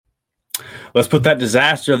Let's put that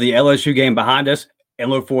disaster of the LSU game behind us and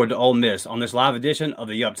look forward to Ole Miss on this live edition of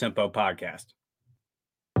the Uptempo podcast.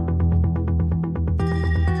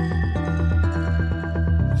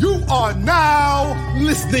 You are now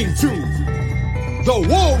listening to the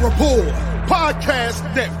War Report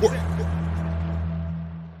Podcast Network.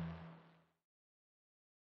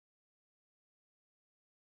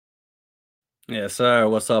 Yes, sir.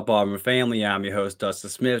 What's up, Auburn family? I'm your host, Dustin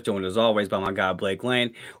Smith, joined as always by my guy, Blake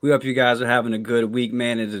Lane. We hope you guys are having a good week,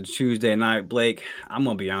 man. It's a Tuesday night. Blake, I'm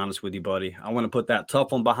going to be honest with you, buddy. I want to put that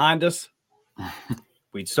tough one behind us.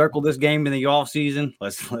 We circled this game in the offseason.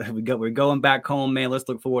 We're going back home, man. Let's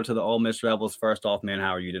look forward to the Ole Miss Rebels. First off, man,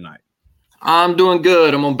 how are you tonight? I'm doing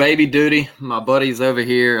good. I'm on baby duty. My buddy's over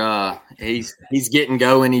here. He's getting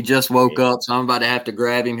going. He just woke up, so I'm about to have to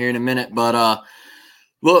grab him here in a minute. But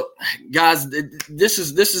look, guys, this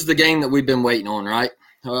is the game that we've been waiting on, right?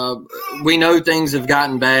 We know things have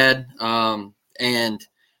gotten bad, and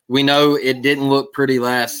we know it didn't look pretty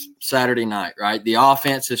last Saturday night, right? The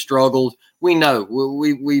offense has struggled. We know.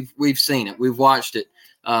 We've seen it. We've watched it,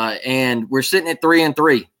 and we're sitting at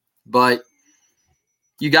 3-3. But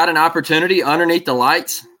you got an opportunity underneath the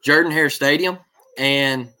lights, Jordan-Hare Stadium,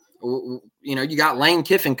 and you got Lane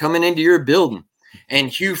Kiffin coming into your building. And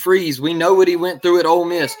Hugh Freeze, we know what he went through at Ole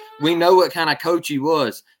Miss. We know what kind of coach he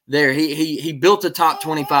was there. He built a top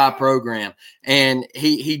 25 program, and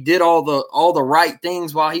he did all the right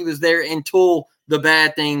things while he was there until the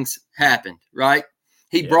bad things happened, right?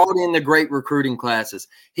 He brought in the great recruiting classes.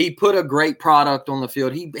 He put a great product on the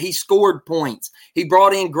field. He scored points. He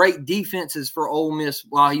brought in great defenses for Ole Miss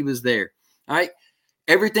while he was there, all right?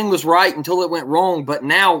 Everything was right until it went wrong, but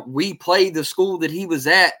now we play the school that he was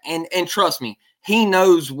at, and trust me, he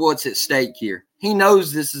knows what's at stake here. He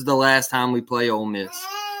knows this is the last time we play Ole Miss.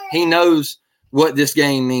 He knows what this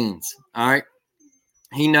game means, all right?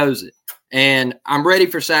 He knows it. And I'm ready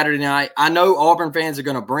for Saturday night. I know Auburn fans are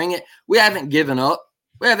going to bring it. We haven't given up.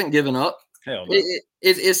 Hell no.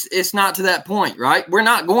 It's not to that point, right? We're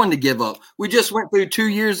not going to give up. We just went through 2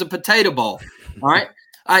 years of potato ball, all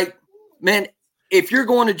right? Man, if you're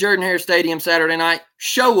going to Jordan-Hare Stadium Saturday night,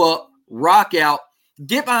 show up, rock out,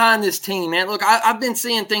 get behind this team, man. Look, I've been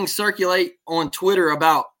seeing things circulate on Twitter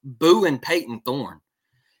about booing Peyton Thorne.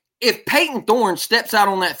 If Peyton Thorne steps out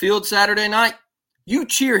on that field Saturday night, you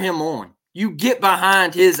cheer him on. You get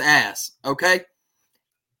behind his ass, okay?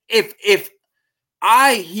 If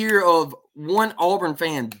I hear of one Auburn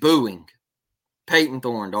fan booing Peyton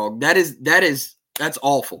Thorne, dog, that's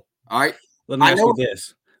awful, all right? Let me ask you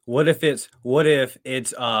this. What if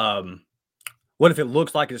it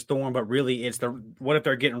looks like it's Thorne, but really what if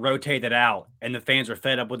they're getting rotated out and the fans are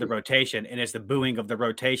fed up with the rotation and it's the booing of the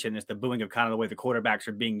rotation. It's the booing of kind of the way the quarterbacks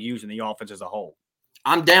are being used in the offense as a whole.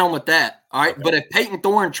 I'm down with that. All right. Okay. But if Peyton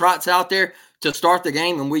Thorne trots out there to start the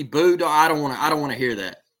game and we booed, I don't want to hear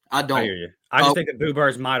that. I don't. I hear you. I just think that boo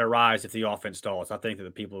birds might arise if the offense stalls. I think that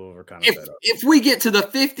the people are kind of fed up. If we get to the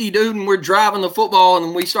 50, dude, and we're driving the football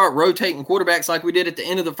and we start rotating quarterbacks like we did at the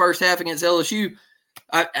end of the first half against LSU,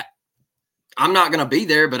 I'm not going to be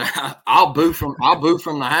there, but I'll boo from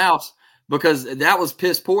the house because that was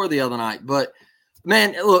piss poor the other night. But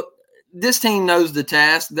man, look, this team knows the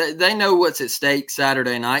task. They know what's at stake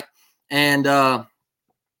Saturday night, and I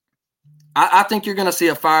think you're going to see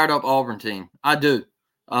a fired up Auburn team. I do.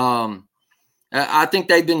 I think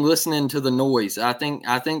they've been listening to the noise. I think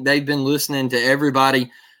they've been listening to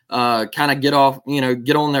everybody kind of get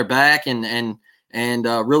on their back and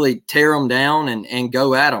really tear them down and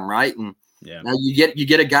go at them, right? And now you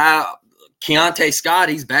get a guy, Keontae Scott.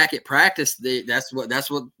 He's back at practice. That's what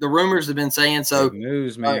the rumors have been saying. So big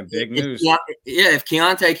news, man. Big news. If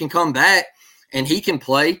Keontae can come back and he can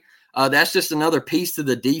play, that's just another piece to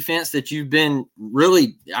the defense that you've been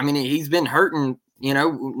really. I mean, he's been hurting.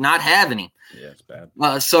 Not having him. Yeah, it's bad.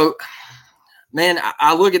 So, man,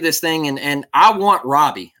 I look at this thing and I want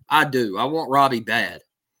Robbie. I do. I want Robbie bad.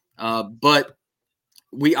 But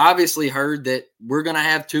we obviously heard that we're going to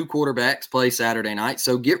have two quarterbacks play Saturday night,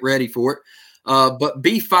 so get ready for it. But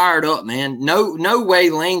be fired up, man. No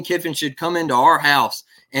way Lane Kiffin should come into our house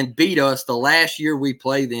and beat us the last year we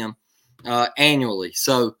play them annually.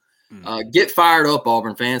 So get fired up,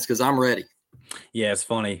 Auburn fans, because I'm ready. Yeah, it's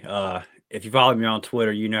funny. If you follow me on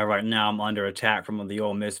Twitter, you know right now I'm under attack from the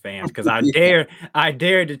Ole Miss fans because I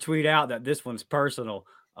dared to tweet out that this one's personal.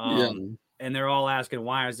 And they're all asking,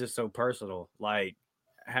 why is this so personal? Like,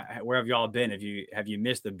 where have y'all been? Have you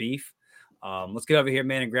missed the beef? Let's get over here,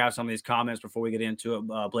 man, and grab some of these comments before we get into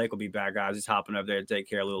it. Blake will be back, guys. He's hopping up there to take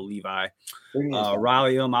care of little Levi.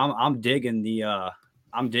 Riley, I'm digging the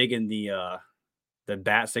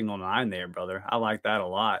bat signal 9 there, brother. I like that a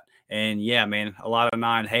lot. And yeah, man, a lot of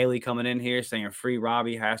 9. Haley coming in here saying free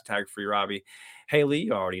Robbie, hashtag free Robbie. Haley,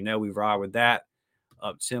 you already know we ride with that.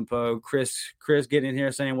 Uptempo. Chris getting in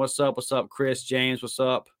here saying, what's up, Chris? James, what's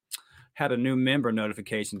up? Had a new member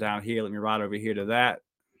notification down here. Let me ride over here to that.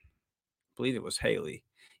 I believe it was Haley.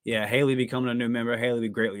 Yeah, Haley becoming a new member. Haley, we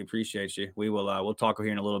greatly appreciate you. We will we'll talk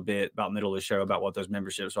here in a little bit about middle of the show about what those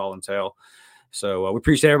memberships all entail. So we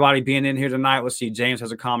appreciate everybody being in here tonight. Let's see. James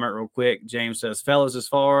has a comment real quick. James says, fellas,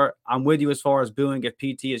 I'm with you as far as booing if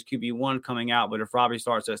PT is QB1 coming out, but if Robbie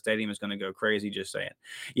starts at stadium, it's going to go crazy. Just saying.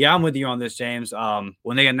 Yeah, I'm with you on this, James.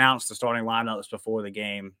 When they announced the starting lineups before the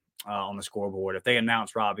game on the scoreboard, if they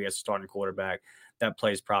announce Robbie as the starting quarterback, that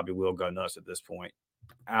place probably will go nuts at this point.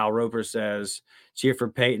 Al Roper says, cheer for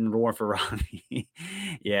Peyton, roar for Robbie.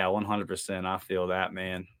 Yeah, 100%. I feel that,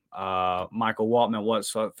 man. Michael Waltman,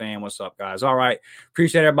 what's up, fam? What's up, guys? All right.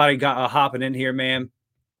 Appreciate everybody hopping in here, man.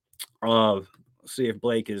 Let's see if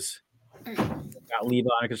Blake is got Levi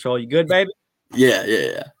under control. You good, baby?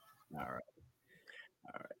 Yeah. All right.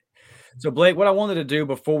 So, Blake, what I wanted to do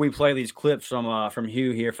before we play these clips from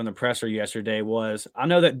Hugh here from the presser yesterday was, I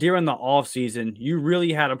know that during the offseason, you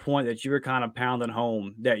really had a point that you were kind of pounding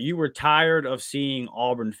home, that you were tired of seeing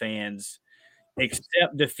Auburn fans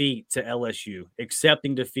accept defeat to LSU,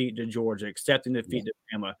 accepting defeat to Georgia, accepting defeat to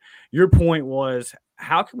Bama. Your point was,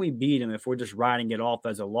 how can we beat them if we're just writing it off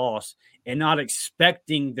as a loss and not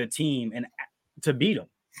expecting the team and to beat them?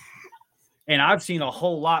 And I've seen a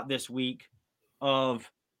whole lot this week of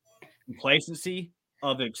complacency,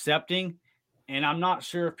 of accepting, and I'm not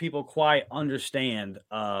sure if people quite understand,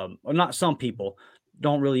 or not, some people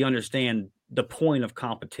don't really understand the point of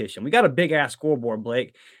competition. We got a big ass scoreboard,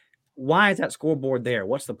 Blake. Why is that scoreboard there?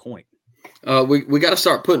 What's the point? We got to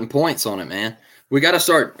start putting points on it, man. We got to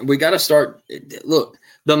start. Look,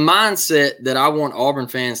 the mindset that I want Auburn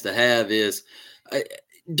fans to have is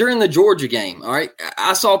during the Georgia game. All right,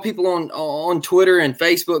 I saw people on Twitter and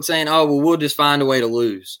Facebook saying, "Oh, well, we'll just find a way to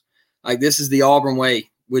lose. Like, this is the Auburn way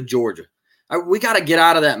with Georgia." We got to get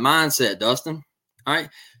out of that mindset, Dustin. All right,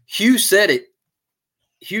 Hugh said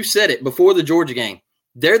it before the Georgia game.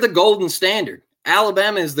 They're the golden standard.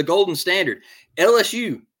 Alabama is the golden standard.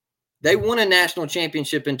 LSU, they won a national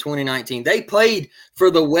championship in 2019. They played for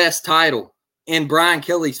the West title in Brian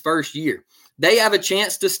Kelly's first year. They have a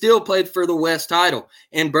chance to still play for the West title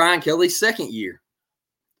in Brian Kelly's second year.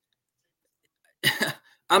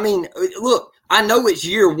 I mean, look, I know it's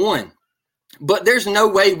year one, but there's no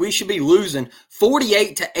way we should be losing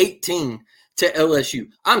 48-18 to LSU.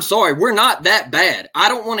 I'm sorry, we're not that bad. I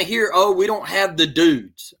don't want to hear, oh, we don't have the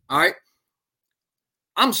dudes, all right?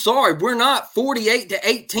 I'm sorry, we're not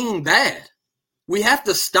 48-18 bad. We have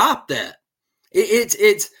to stop that.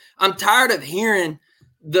 I'm tired of hearing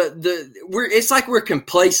it's like we're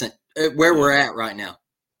complacent at where we're at right now.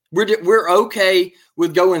 We're okay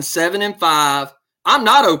with going 7-5. I'm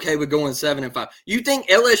not okay with going 7-5. You think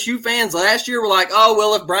LSU fans last year were like, oh,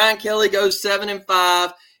 well, if Brian Kelly goes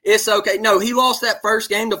 7-5, it's okay. No, he lost that first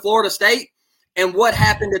game to Florida State. And what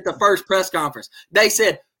happened at the first press conference? They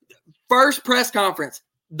said, first press conference,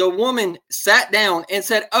 the woman sat down and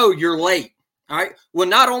said, oh, you're late. All right. Well,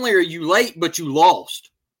 not only are you late, but you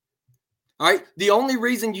lost. All right. The only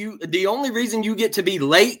reason you get to be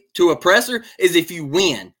late to a presser is if you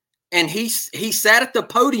win. And he sat at the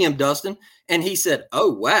podium, Dustin, and he said,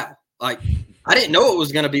 oh, wow. Like, I didn't know it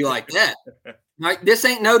was going to be like that. All right. This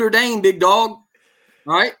ain't Notre Dame, big dog.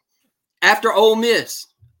 All right. After Ole Miss,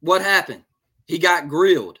 what happened? He got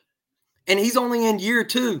grilled. And he's only in year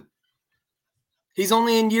two.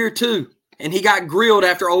 And he got grilled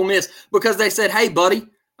after Ole Miss because they said, hey, buddy,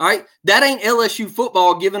 all right, that ain't LSU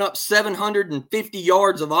football giving up 750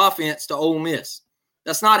 yards of offense to Ole Miss.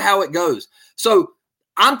 That's not how it goes. So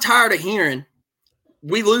I'm tired of hearing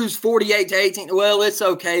we lose 48-18. Well, it's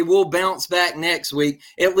okay. We'll bounce back next week.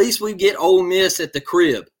 At least we get Ole Miss at the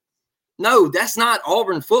crib. No, that's not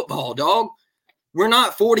Auburn football, dog. We're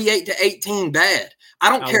not 48-18 bad. I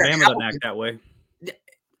don't care. Alabama doesn't act that way.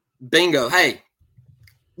 Bingo. Hey,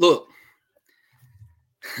 look.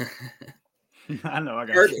 I know. I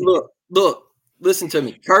got you. Look. Listen to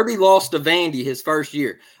me. Kirby lost to Vandy his first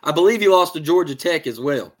year. I believe he lost to Georgia Tech as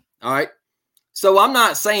well. All right. So I'm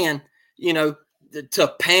not saying,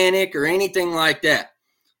 to panic or anything like that.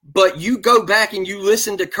 But you go back and you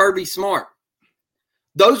listen to Kirby Smart.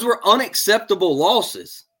 Those were unacceptable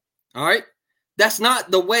losses. All right. That's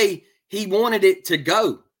not the way he wanted it to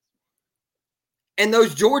go. And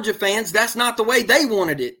those Georgia fans, that's not the way they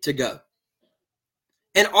wanted it to go.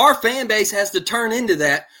 And our fan base has to turn into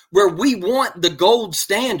that where we want the gold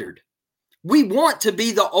standard. We want to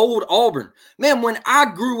be the old Auburn. Man, when I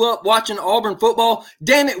grew up watching Auburn football,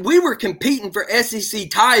 damn it, we were competing for SEC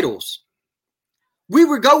titles. We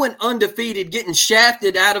were going undefeated, getting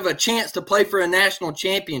shafted out of a chance to play for a national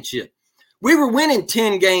championship. We were winning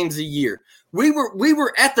 10 games a year. We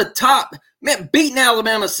were at the top, man, beating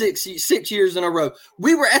Alabama six years in a row.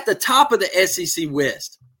 We were at the top of the SEC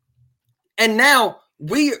West. And now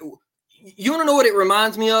you want to know what it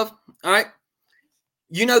reminds me of? All right.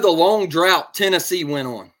 You know, the long drought Tennessee went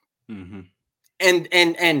on. Mm-hmm.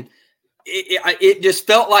 And it just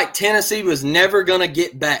felt like Tennessee was never going to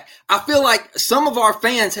get back. I feel like some of our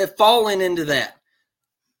fans have fallen into that.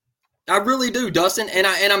 I really do, Dustin, and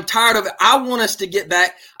I'm tired of it. I want us to get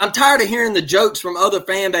back. I'm tired of hearing the jokes from other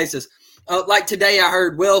fan bases. Like today, I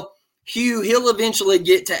heard, well, Hugh, he'll eventually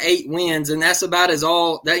get to 8 wins, and that's about as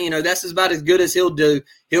about as good as he'll do.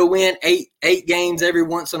 He'll win eight games every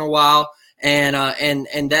once in a while, and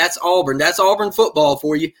that's Auburn. That's Auburn football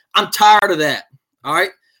for you. I'm tired of that. All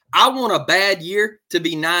right, I want a bad year to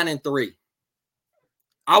be 9-3.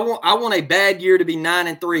 I want a bad year to be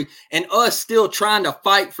 9-3, and us still trying to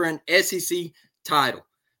fight for an SEC title.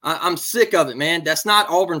 I'm sick of it, man. That's not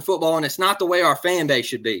Auburn football, and it's not the way our fan base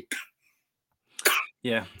should be.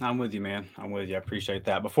 Yeah, I'm with you, man. I'm with you. I appreciate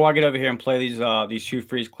that. Before I get over here and play these Hugh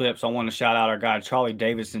Freeze clips, I want to shout out our guy, Charlie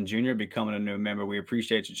Davidson Jr., becoming a new member. We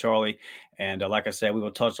appreciate you, Charlie. And like I said, we will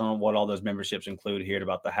touch on what all those memberships include here at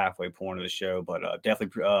about the halfway point of the show. But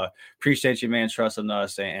definitely appreciate you, man, trusting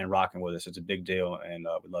us and rocking with us. It's a big deal, and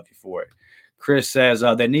we love you for it. Chris says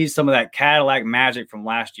they need some of that Cadillac magic from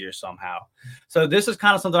last year somehow. So this is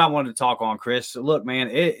kind of something I wanted to talk on, Chris. Look, man,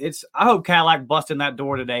 I hope Cadillac busted in that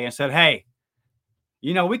door today and said, hey,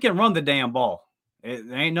 you know, we can run the damn ball.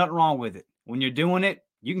 There ain't nothing wrong with it. When you're doing it,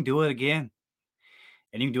 you can do it again.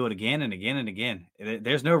 And you can do it again and again and again.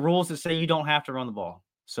 There's no rules that say you don't have to run the ball.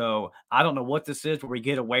 So I don't know what this is where we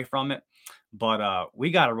get away from it. But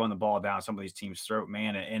we got to run the ball down some of these teams' throat,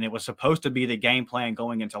 man. And it was supposed to be the game plan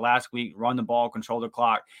going into last week, run the ball, control the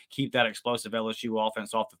clock, keep that explosive LSU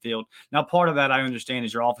offense off the field. Now, part of that I understand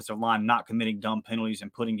is your offensive line not committing dumb penalties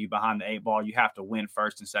and putting you behind the 8 ball. You have to win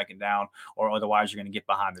first and second down, or otherwise you're going to get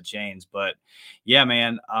behind the chains. But, yeah,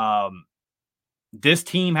 man, this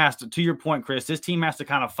team has to your point, Chris, this team has to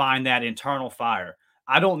kind of find that internal fire.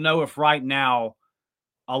 I don't know if right now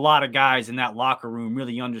a lot of guys in that locker room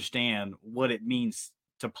really understand what it means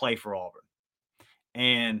to play for Auburn.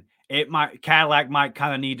 And Cadillac might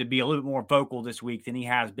kind of need to be a little bit more vocal this week than he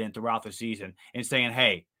has been throughout the season and saying,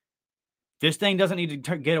 hey, this thing doesn't need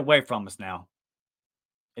to get away from us now.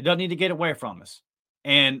 It doesn't need to get away from us.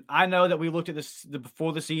 And I know that we looked at this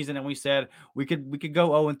before the season and we said we could go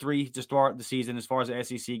 0-3 to start the season as far as the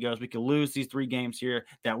SEC goes. We could lose these 3 games here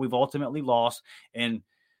that we've ultimately lost. And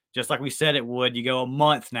just like we said it would, you go a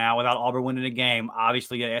month now without Auburn winning a game.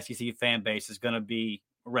 Obviously, the SEC fan base is going to be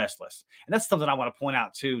restless. And that's something I want to point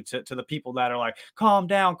out, too, to the people that are like, calm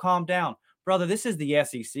down. Brother, this is the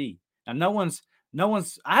SEC. Now, no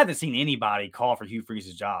one's I haven't seen anybody call for Hugh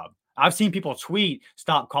Freeze's job. I've seen people tweet,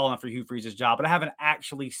 stop calling for Hugh Freeze's job, but I haven't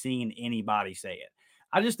actually seen anybody say it.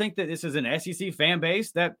 I just think that this is an SEC fan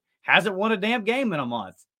base that hasn't won a damn game in a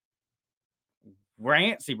month. We're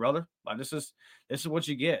antsy, brother. Like, this is what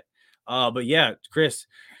you get. But yeah, Chris,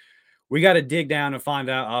 we got to dig down and find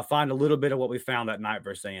a little bit of what we found that night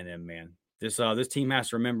versus A&M, man. This team has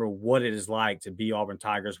to remember what it is like to be Auburn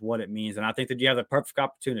Tigers, what it means, and I think that you have the perfect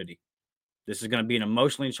opportunity. This is going to be an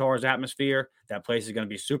emotionally charged atmosphere. That place is going to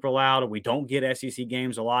be super loud. We don't get SEC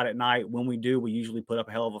games a lot at night. When we do, we usually put up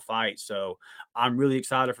a hell of a fight. So I'm really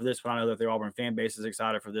excited for this one. I know that the Auburn fan base is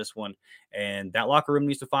excited for this one. And that locker room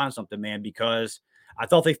needs to find something, man, because I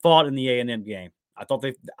thought they fought in the A&M game. I thought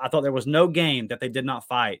there was no game that they did not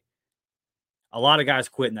fight. A lot of guys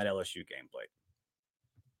quit in that LSU game, Blake.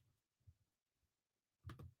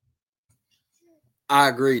 I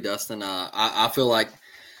agree, Dustin. I feel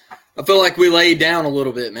like we laid down a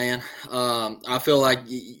little bit, man. I feel like,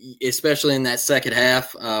 especially in that second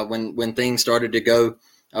half, when things started to go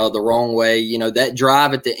the wrong way, you know, that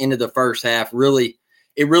drive at the end of the first half really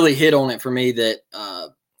hit on it for me. That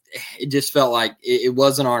it just felt like it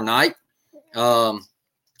wasn't our night.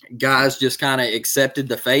 Guys just kind of accepted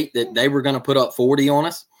the fate that they were going to put up 40 on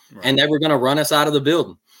us, right, and they were going to run us out of the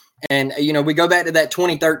building. And, you know, we go back to that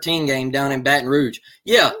 2013 game down in Baton Rouge.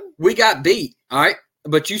 Yeah, we got beat, all right?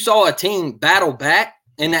 But you saw a team battle back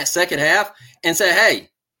in that second half and say, hey,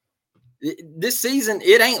 this season,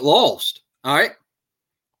 it ain't lost, all right?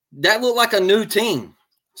 That looked like a new team.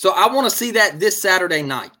 So I want to see that this Saturday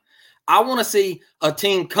night. I want to see a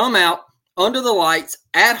team come out under the lights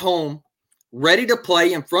at home, ready to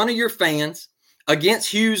play in front of your fans,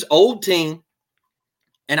 against Hughes' old team,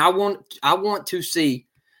 and I want to see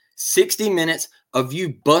 60 minutes of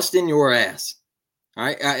you busting your ass. All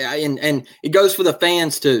right. And it goes for the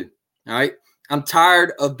fans too. All right. I'm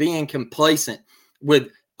tired of being complacent with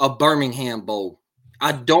a Birmingham Bowl.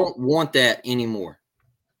 I don't want that anymore.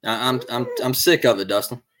 I'm sick of it,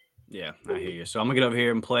 Dustin. Yeah, I hear you. So I'm gonna get over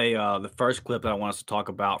here and play the first clip that I want us to talk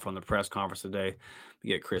about from the press conference today. We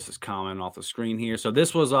get Chris's comment off the screen here. So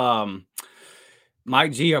this was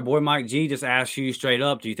Mike G, our boy Mike G, just asked you straight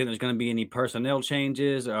up, do you think there's going to be any personnel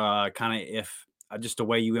changes? Kind of if just the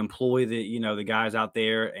way you employ the guys out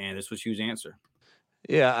there, and this was Hugh's answer.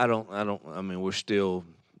 Yeah, I mean,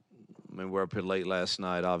 we're up here late last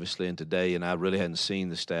night, obviously, and today, and I really hadn't seen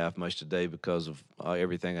the staff much today because of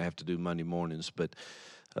everything I have to do Monday mornings, but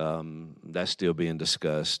that's still being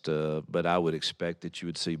discussed. But I would expect that you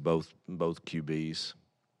would see both QBs.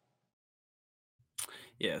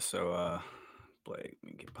 Yeah, so Blake,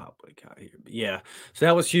 let me get Pop Blake out here. But yeah, so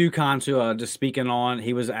that was Hugh Contu just speaking on.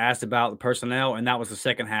 He was asked about the personnel, and that was the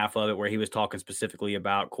second half of it where he was talking specifically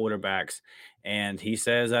about quarterbacks, and he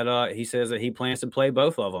says that he plans to play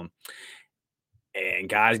both of them. And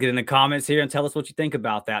guys, get in the comments here and tell us what you think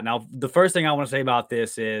about that. Now, the first thing I want to say about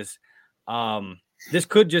this is this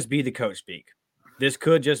could just be the coach speak. This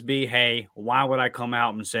could just be, hey, why would I come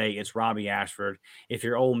out and say it's Robbie Ashford? If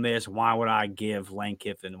you're Ole Miss, why would I give Lane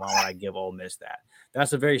Kiffin? Why would I give Ole Miss that?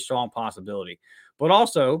 That's a very strong possibility. But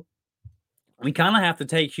also, we kind of have to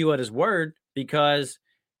take Hugh at his word because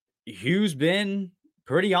Hugh's been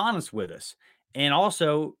pretty honest with us. And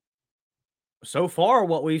also, so far,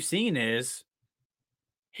 what we've seen is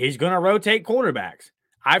he's going to rotate quarterbacks.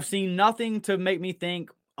 I've seen nothing to make me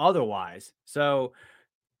think otherwise. So,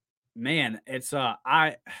 man, it's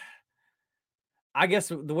I guess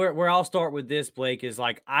where I'll start with this, Blake, is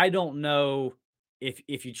like I don't know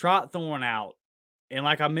if you trot Thorne out, and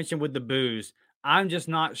like I mentioned with the booze, I'm just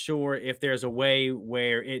not sure if there's a way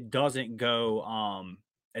where it doesn't go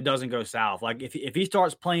south. Like if he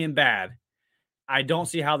starts playing bad, I don't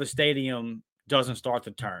see how the stadium doesn't start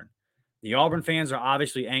to turn. The Auburn fans are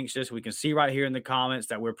obviously anxious. We can see right here in the comments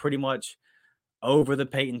that we're pretty much over the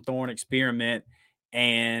Peyton Thorne experiment.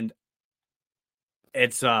 And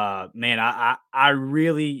it's man, I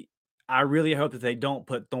really hope that they don't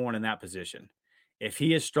put Thorne in that position. If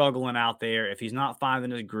he is struggling out there, if he's not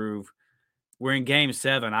finding his groove, we're in game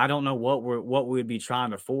 7. I don't know what we would be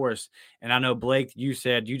trying to force. And I know, Blake, you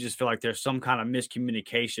said you just feel like there's some kind of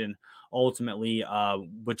miscommunication ultimately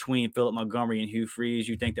between Philip Montgomery and Hugh Freeze.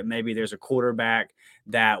 You think that maybe there's a quarterback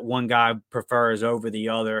that one guy prefers over the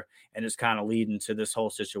other, and it's kind of leading to this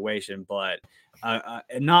whole situation. But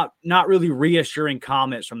not really reassuring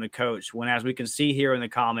comments from the coach when, as we can see here in the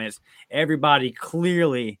comments, everybody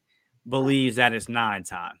clearly believes that it's 9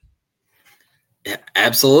 time. Yeah,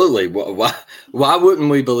 absolutely. Why wouldn't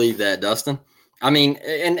we believe that, Dustin? I mean,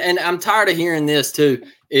 and I'm tired of hearing this too,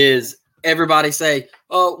 is everybody say,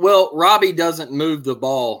 oh, well, Robbie doesn't move the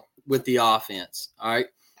ball with the offense. All right.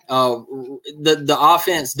 The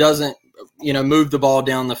offense doesn't, move the ball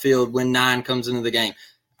down the field when 9 comes into the game.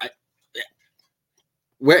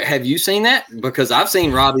 Where have you seen that? Because I've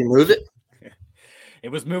seen Robbie move it. It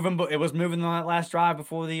was moving on that last drive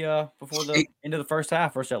before the end of the first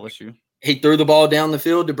half versus LSU. He threw the ball down the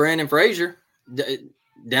field to Brandon Frazier,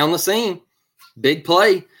 down the seam, big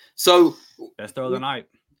play. So best throw of the night.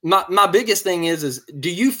 My biggest thing is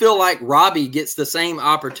do you feel like Robbie gets the same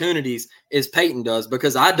opportunities as Peyton does?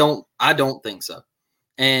 Because I don't think so.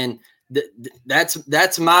 And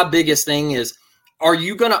that's my biggest thing is, are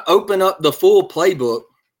you going to open up the full playbook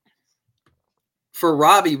for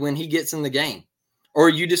Robbie when he gets in the game? Or are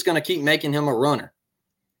you just going to keep making him a runner?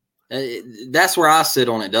 That's where I sit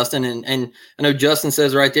on it, Dustin. And I know Justin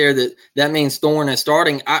says right there that means Thorne is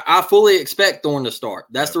starting. I fully expect Thorne to start.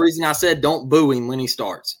 That's the reason I said don't boo him when he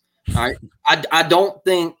starts. All right. I don't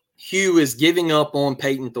think Hugh is giving up on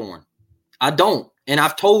Peyton Thorne. I don't. And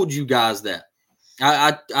I've told you guys that.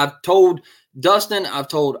 I've told Dustin, I've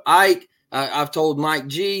told Ike, I've told Mike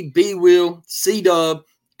G, B Will, C Dub,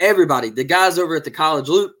 everybody, the guys over at the College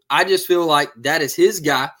Loop. I just feel like that is his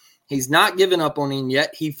guy. He's not giving up on him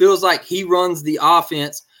yet. He feels like he runs the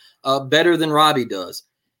offense better than Robbie does.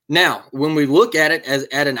 Now, when we look at it as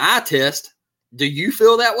at an eye test, do you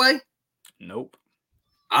feel that way? Nope.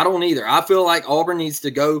 I don't either. I feel like Auburn needs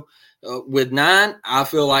to go with 9. I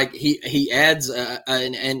feel like he adds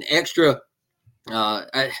an extra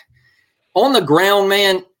on the ground,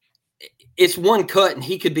 man. It's one cut, and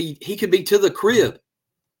he could be to the crib,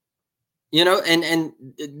 and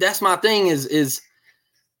that's my thing is.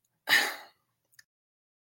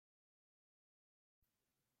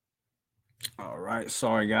 All right.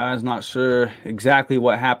 Sorry, guys. Not sure exactly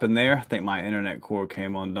what happened there. I think my internet cord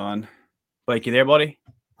came undone. Blake, you there, buddy?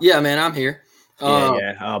 Yeah, man, I'm here.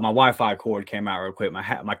 Yeah. My Wi-Fi cord came out real quick.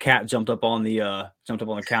 My cat jumped up on the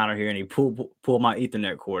counter here, and he pulled my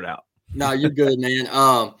Ethernet cord out. No, you're good, man.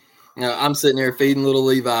 I'm sitting there feeding little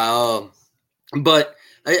Levi. But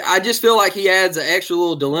I just feel like he adds an extra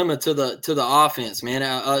little dilemma to the offense, man.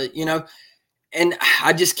 And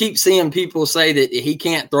I just keep seeing people say that he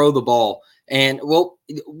can't throw the ball. And well,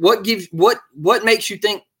 what makes you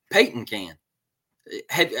think Peyton can?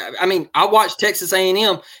 I watched Texas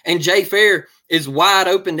A&M, and Jay Fair is wide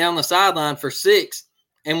open down the sideline for 6,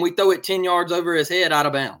 and we throw it 10 yards over his head out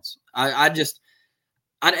of bounds. I'm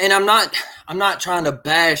not trying to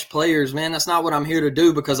bash players, man. That's not what I'm here to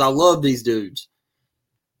do, because I love these dudes.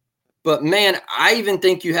 But man, I even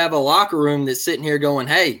think you have a locker room that's sitting here going,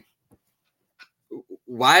 "Hey,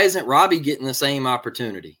 why isn't Robbie getting the same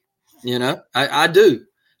opportunity?" I do.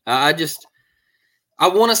 I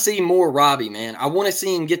want to see more Robbie, man. I want to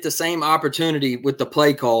see him get the same opportunity with the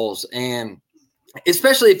play calls. And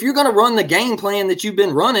especially if you're going to run the game plan that you've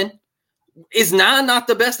been running, is 9 not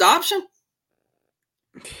the best option?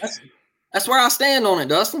 That's where I stand on it,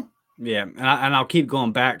 Dustin. Yeah, and I'll keep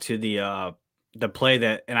going back to the play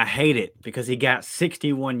that, and I hate it because he got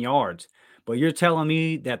 61 yards. But you're telling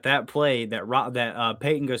me that play that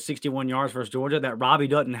Peyton goes 61 yards versus Georgia, that Robbie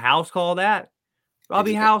doesn't house call that?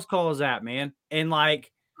 Robbie house calls that, man. And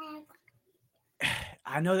like,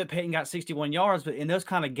 I know that Peyton got 61 yards, but in those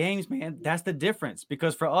kind of games, man, that's the difference.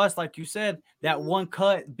 Because for us, like you said, that one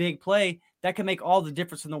cut big play, that can make all the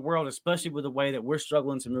difference in the world, especially with the way that we're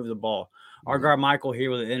struggling to move the ball. Our guard Michael here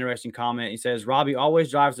with an interesting comment. He says, Robbie always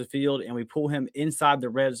drives the field, and we pull him inside the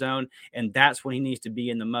red zone, and that's when he needs to be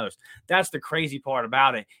in the most. That's the crazy part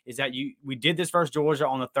about it, is that we did this versus Georgia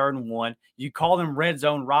on the 3rd and 1. You call him red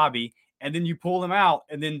zone Robbie, and then you pull him out.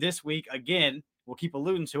 And then this week, again, we'll keep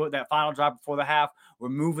alluding to it, that final drive before the half, we're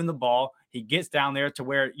moving the ball. He gets down there to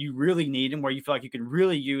where you really need him, where you feel like you can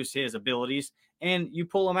really use his abilities, and you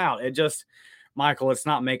pull him out. It just – Michael, it's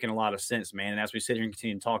not making a lot of sense, man. And as we sit here and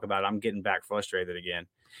continue to talk about it, I'm getting back frustrated again.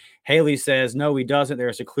 Haley says, no, he doesn't.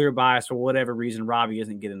 There's a clear bias for whatever reason. Robbie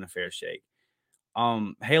isn't getting a fair shake.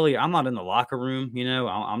 Haley, I'm not in the locker room.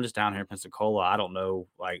 I'm just down here in Pensacola. I don't know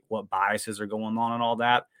like what biases are going on and all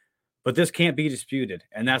that, but this can't be disputed.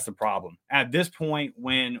 And that's the problem. At this point,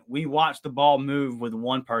 when we watch the ball move with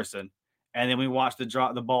one person and then we watch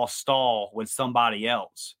the ball stall with somebody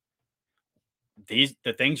else,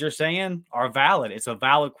 the things you're saying are valid. It's a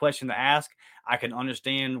valid question to ask. I can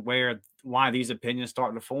understand why these opinions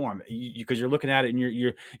start to form, because you're looking at it and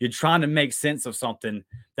you're trying to make sense of something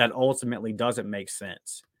that ultimately doesn't make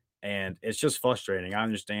sense, and it's just frustrating. I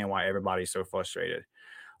understand why everybody's so frustrated.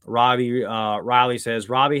 Riley says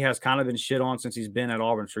Robbie has kind of been shit on since he's been at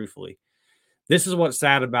Auburn. Truthfully, this is what's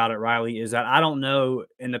sad about it, Riley, is that I don't know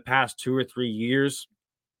in the past 2 or 3 years.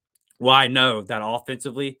 Well, I know that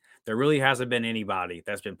offensively, there really hasn't been anybody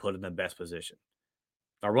that's been put in the best position.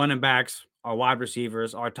 Our running backs, our wide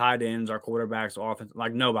receivers, our tight ends, our quarterbacks, our offense,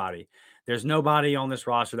 like nobody. There's nobody on this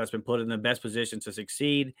roster that's been put in the best position to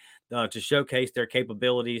succeed, to showcase their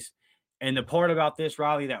capabilities. And the part about this,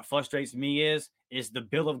 Riley, that frustrates me is the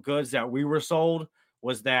bill of goods that we were sold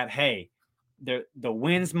was that, hey, the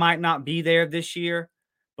wins might not be there this year,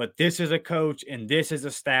 but this is a coach and this is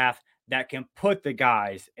a staff that can put the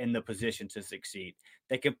guys in the position to succeed.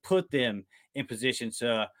 They can put them in position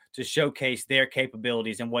to showcase their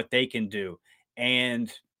capabilities and what they can do.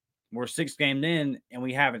 And we're 6 games in and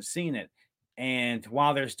we haven't seen it. And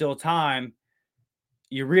while there's still time,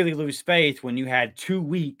 you really lose faith when you had 2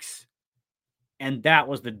 weeks and that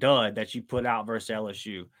was the dud that you put out versus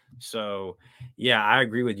LSU. So, yeah, I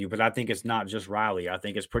agree with you, but I think it's not just Riley. I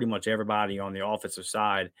think it's pretty much everybody on the offensive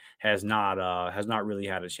side has not really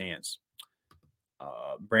had a chance.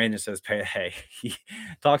 Brandon says, hey,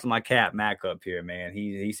 talk to my cat Mac up here, man.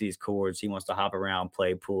 He sees cords. He wants to hop around,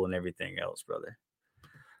 play pool, and everything else, brother.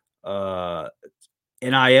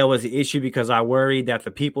 NIL was the issue because I worried that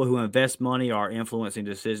the people who invest money are influencing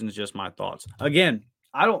decisions. Just my thoughts. Again,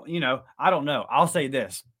 I don't know. I'll say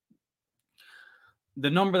this.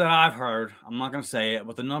 The number that I've heard, I'm not going to say it,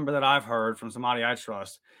 but the number that I've heard from somebody I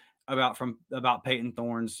trust about Peyton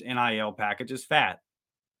Thorne's NIL package is fat.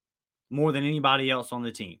 More than anybody else on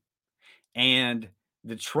the team. And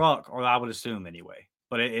the truck, or I would assume anyway,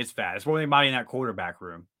 but it's fat. It's more than anybody in that quarterback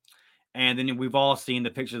room. And then we've all seen the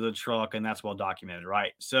picture of the truck, and that's well documented,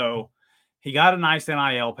 right? So he got a nice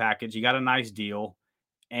NIL package. He got a nice deal,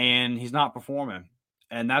 and he's not performing.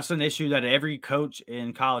 And that's an issue that every coach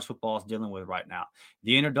in college football is dealing with right now.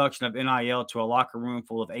 The introduction of NIL to a locker room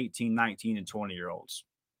full of 18, 19, and 20-year-olds.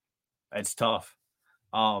 It's tough.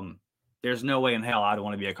 There's no way in hell I'd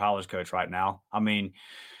want to be a college coach right now. I mean,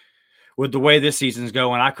 with the way this season's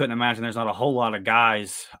going, I couldn't imagine there's not a whole lot of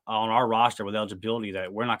guys on our roster with eligibility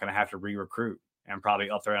that we're not going to have to re-recruit and probably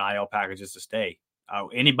up their NIL packages to stay.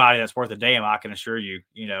 Anybody that's worth a damn, I can assure you,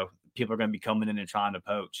 people are going to be coming in and trying to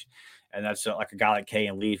poach. And that's like a guy like Kay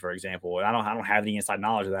and Lee, for example. And I don't have any inside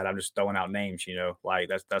knowledge of that. I'm just throwing out names, like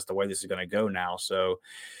that's the way this is going to go now. So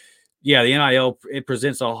yeah, the NIL, it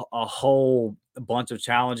presents a whole bunch of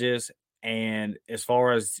challenges. And as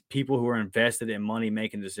far as people who are invested in money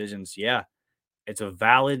making decisions, yeah, it's a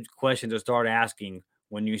valid question to start asking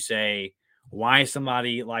when you say, why is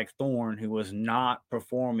somebody like Thorne, who was not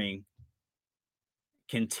performing,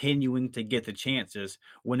 continuing to get the chances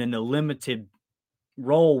when in the limited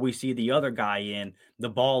role we see the other guy in, the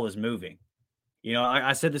ball is moving?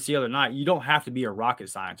 I said this the other night. You don't have to be a rocket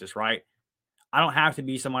scientist, right? I don't have to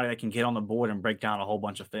be somebody that can get on the board and break down a whole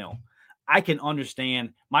bunch of film. I can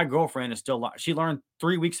understand. My girlfriend is still, she learned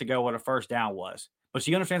 3 weeks ago what a first down was, but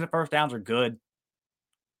she understands that first downs are good.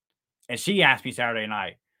 And she asked me Saturday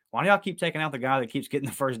night, why do y'all keep taking out the guy that keeps getting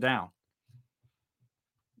the first down?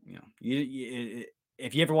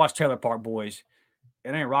 If you ever watch Trailer Park Boys,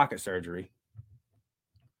 it ain't rocket surgery.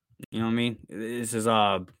 You know what I mean? This is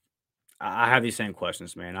I have these same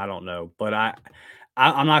questions, man. I don't know, but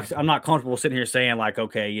I'm not comfortable sitting here saying like,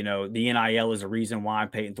 okay, the NIL is a reason why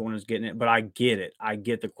Peyton Thorne is getting it, but I get it. I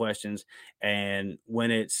get the questions, and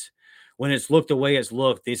when it's looked the way it's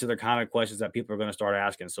looked, these are the kind of questions that people are going to start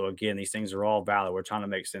asking. So again, these things are all valid. We're trying to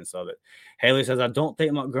make sense of it. Haley says, I don't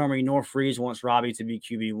think Montgomery nor Freeze wants Robbie to be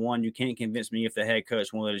QB1. You can't convince me if the head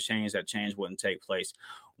coach wanted to change, that change wouldn't take place.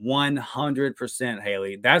 100%,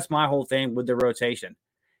 Haley. That's my whole thing with the rotation.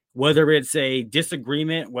 Whether it's a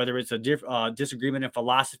disagreement, whether it's a disagreement in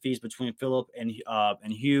philosophies between Phillip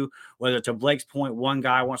and Hugh, whether to Blake's point, one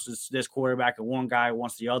guy wants this quarterback and one guy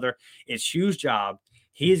wants the other, it's Hugh's job.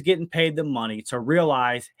 He's getting paid the money to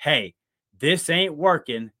realize, hey, this ain't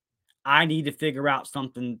working. I need to figure out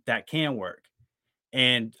something that can work.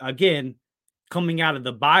 And again, coming out of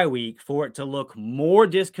the bye week, for it to look more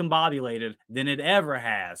discombobulated than it ever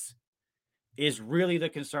has is really the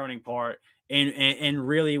concerning part. And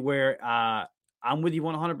really where I'm with you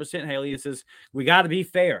 100%, Haley. It says we got to be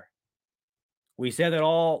fair. We said that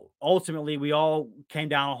ultimately we all came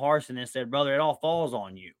down on Harsin and said, brother, it all falls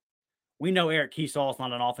on you. We know Eric Keesall is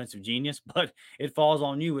not an offensive genius, but it falls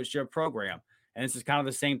on you. It's your program. And this is kind of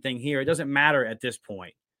the same thing here. It doesn't matter at this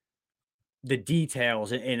point, the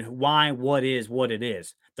details and why what is what it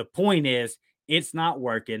is. The point is, it's not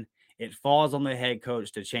working. It falls on the head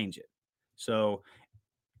coach to change it. So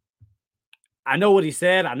I know what he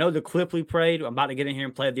said. I know the clip we played. I'm about to get in here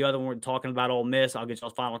and play the other one. We're talking about Ole Miss. I'll get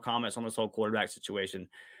y'all's final comments on this whole quarterback situation.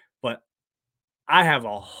 But I have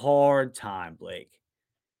a hard time, Blake,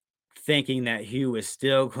 thinking that Hugh is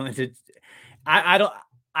still going to. I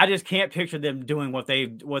just can't picture them doing what they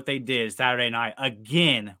did Saturday night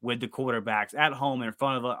again with the quarterbacks at home in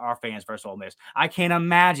front of our fans versus Ole Miss. I can't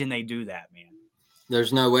imagine they do that, man.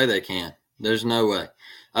 There's no way they can. There's no way.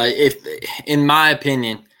 If, in my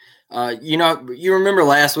opinion. You remember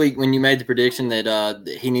last week when you made the prediction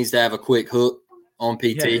that he needs to have a quick hook on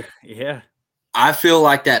PT? Yeah. I feel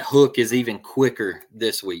like that hook is even quicker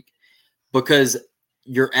this week because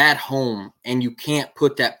you're at home and you can't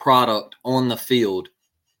put that product on the field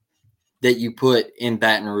that you put in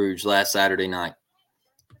Baton Rouge last Saturday night.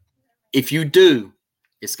 If you do,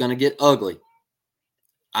 it's going to get ugly.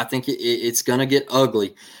 I think it's going to get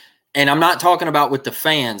ugly. And I'm not talking about with the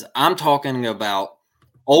fans. I'm talking about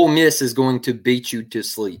Ole Miss is going to beat you to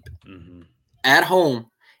sleep. Mm-hmm. At home,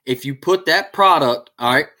 if you put that product,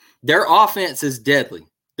 all right, their offense is deadly.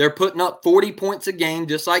 They're putting up 40 points a game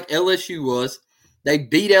just like LSU was. They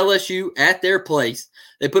beat LSU at their place.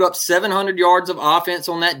 They put up 700 yards of offense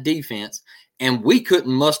on that defense, and we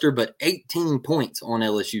couldn't muster but 18 points on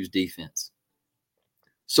LSU's defense.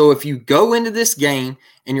 So if you go into this game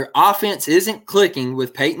and your offense isn't clicking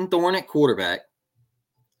with Peyton Thorne at quarterback,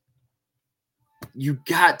 you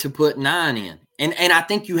got to put 9 in. And I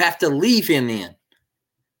think you have to leave him in.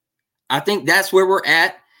 I think that's where we're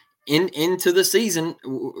at into the season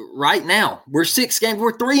right now. We're 6 games.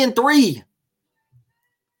 We're 3-3.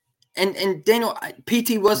 And Daniel,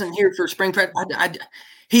 PT wasn't here for spring practice.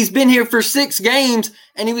 He's been here for 6 games,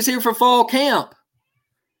 and he was here for fall camp.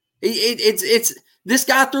 It's this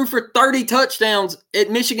guy threw for 30 touchdowns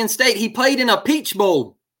at Michigan State. He played in a Peach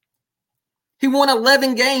Bowl. He won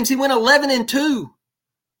 11 games. He went 11-2.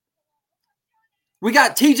 We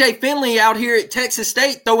got TJ Finley out here at Texas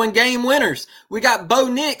State throwing game winners. We got Bo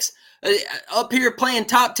Nix up here playing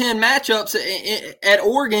top 10 matchups at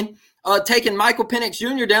Oregon, taking Michael Penix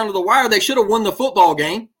Jr. down to the wire. They should have won the football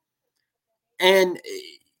game. And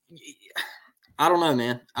I don't know,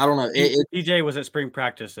 man. I don't know. TJ was at spring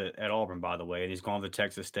practice at Auburn, by the way, and he's gone to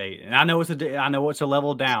Texas State. And I know it's a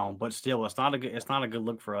level down, but still, it's not a good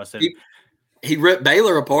look for us. And he ripped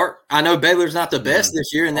Baylor apart. I know Baylor's not the best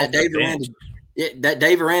this year, and that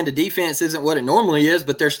Dave Aranda defense isn't what it normally is,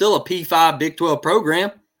 but they're still a P5 Big 12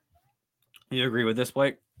 program. You agree with this,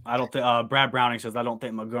 Blake? I don't think Brad Browning says I don't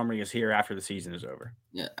think Montgomery is here after the season is over.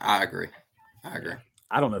 Yeah, I agree.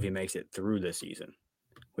 I don't know if he makes it through this season.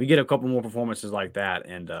 We get a couple more performances like that,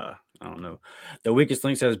 and I don't know. The weakest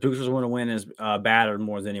link says Boosters want to win is bad or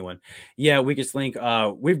more than anyone. Yeah, weakest link.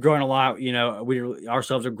 We've grown a lot. We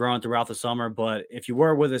ourselves have grown throughout the summer. But if you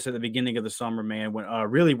were with us at the beginning of the summer, man,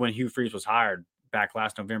 when Hugh Freeze was hired back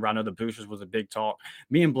last November, I know the Boosters was a big talk.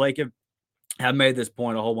 Me and Blake have made this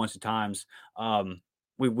point a whole bunch of times.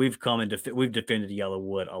 We've come and we've defended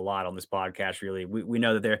Yellowwood a lot on this podcast. Really, we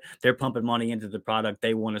know that they're pumping money into the product.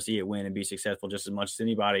 They want to see it win and be successful just as much as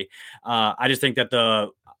anybody. I just think that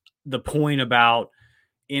the point about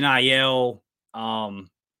NIL, how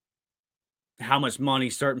much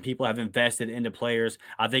money certain people have invested into players,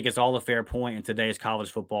 I think it's all a fair point in today's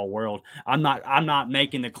college football world. I'm not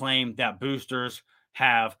making the claim that boosters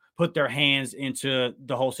have put their hands into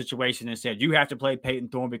the whole situation and said, you have to play Peyton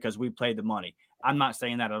Thorne because we played the money. I'm not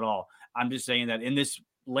saying that at all. I'm just saying that in this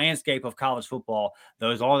landscape of college football,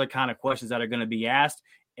 those are the kind of questions that are going to be asked.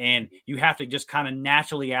 And you have to just kind of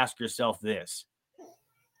naturally ask yourself this.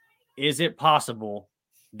 Is it possible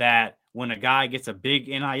that when a guy gets a big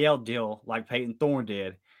NIL deal like Peyton Thorne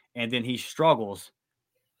did, and then he struggles,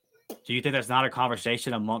 do you think that's not a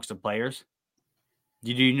conversation amongst the players?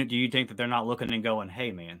 Do you think that they're not looking and going,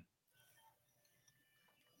 hey, man?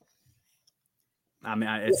 I mean,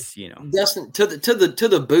 it's, Dustin, to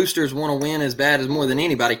the boosters want to win as bad as more than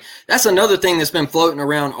anybody. That's another thing that's been floating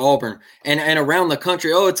around Auburn and around the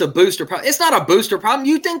country. Oh, it's a booster problem. It's not a booster problem.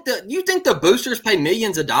 You think the boosters pay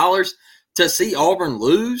millions of dollars to see Auburn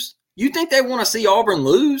lose? You think they want to see Auburn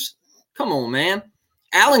lose? Come on, man.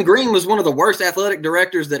 Alan Green was one of the worst athletic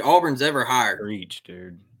directors that Auburn's ever hired. Reach,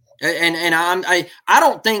 dude. And I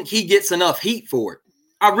don't think he gets enough heat for it.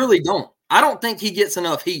 I really don't. I don't think he gets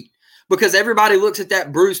enough heat. Because everybody looks at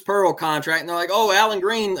that Bruce Pearl contract and they're like, oh, Alan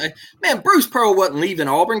Green. Man, Bruce Pearl wasn't leaving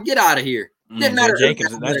Auburn. Get out of here. Didn't matter.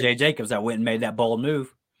 That's Jay Jacobs that went and made that bold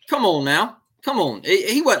move. Come on now. Come on.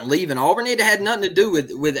 He wasn't leaving Auburn. It had nothing to do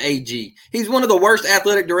with AG. He's one of the worst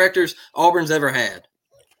athletic directors Auburn's ever had.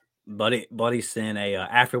 Buddy sent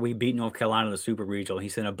after we beat North Carolina in the Super Regional, he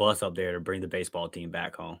sent a bus up there to bring the baseball team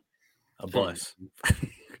back home. A bus.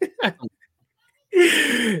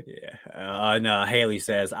 Yeah. No, Haley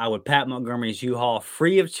says, I would pat Montgomery's U-Haul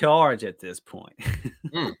free of charge at this point.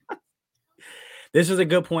 This is a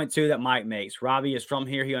good point, too, that Mike makes. Robbie is from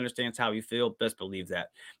here. He understands how you feel. Best believe that.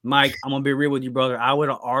 Mike, I'm going to be real with you, brother. I would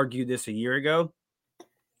have argued this a year ago.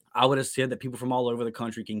 I would have said that people from all over the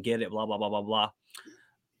country can get it, blah, blah, blah, blah, blah.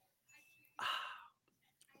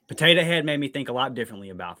 Potato Head made me think a lot differently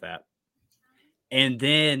about that. And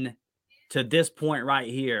then to this point right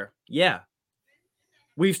here, yeah.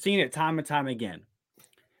 We've seen it time and time again.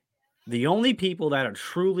 The only people that are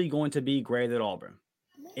truly going to be great at Auburn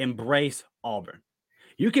embrace Auburn.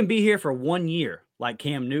 You can be here for 1 year like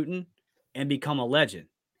Cam Newton and become a legend.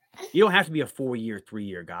 You don't have to be a 4-year,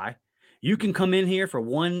 3-year guy. You can come in here for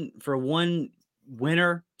one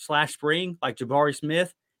winter/spring like Jabari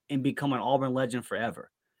Smith and become an Auburn legend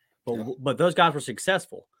forever. But those guys were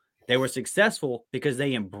successful. They were successful because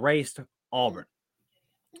they embraced Auburn.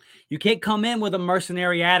 You can't come in with a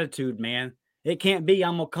mercenary attitude, man. It can't be,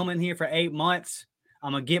 I'm going to come in here for 8 months.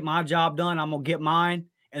 I'm going to get my job done. I'm going to get mine.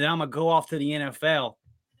 And then I'm going to go off to the NFL.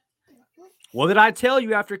 What did I tell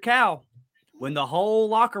you after Cal? When the whole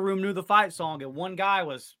locker room knew the fight song and one guy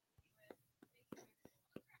was,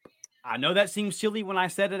 I know that seemed silly when I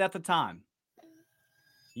said it at the time.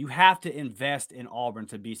 You have to invest in Auburn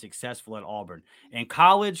to be successful at Auburn. And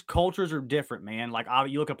college cultures are different, man. Like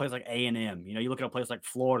you look at a place like A&M, you look at a place like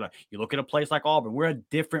Florida, you look at a place like Auburn. We're a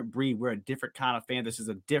different breed. We're a different kind of fan. This is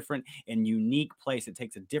a different and unique place. It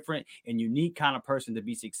takes a different and unique kind of person to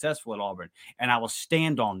be successful at Auburn. And I will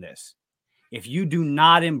stand on this. If you do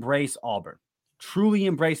not embrace Auburn, truly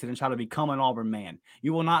embrace it and try to become an Auburn man,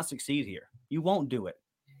 you will not succeed here. You won't do it.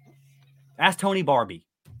 Ask Tony Barbie.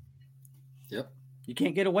 Yep. You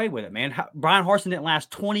can't get away with it, man. Brian Harsin didn't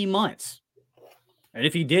last 20 months. And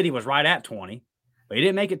if he did, he was right at 20. But he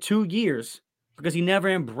didn't make it 2 years because he never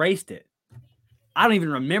embraced it. I don't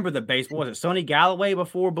even remember the baseball. Was it Sonny Galloway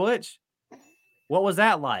before Butch? What was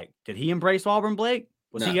that like? Did he embrace Auburn, Blake?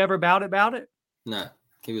 Was he ever about it? No,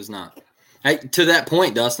 he was not. Hey, to that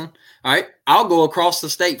point, Dustin, all right, I'll go across the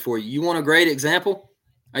state for you. You want a great example?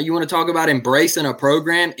 You want to talk about embracing a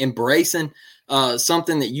program, embracing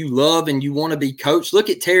something that you love and you want to be coached? Look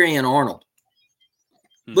at Terry and Arnold.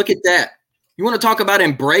 Look at that. You want to talk about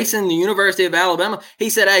embracing the University of Alabama? He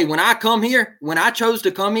said, hey, when I chose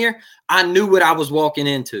to come here, I knew what I was walking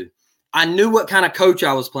into. I knew what kind of coach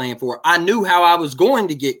I was playing for. I knew how I was going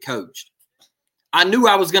to get coached. I knew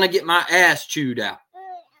I was going to get my ass chewed out.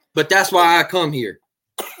 But that's why I come here,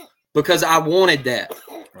 because I wanted that.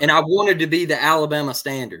 And I wanted to be the Alabama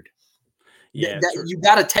standard. Yeah, you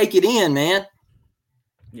got to take it in, man.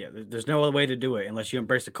 Yeah, there's no other way to do it unless you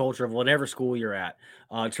embrace the culture of whatever school you're at.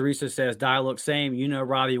 Teresa says, dialogue same. You know,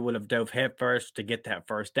 Robbie would have dove head first to get that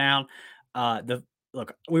first down.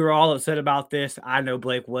 Look, we were all upset about this. I know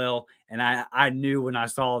Blake well, and I knew when I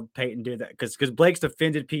saw Peyton do that because Blake's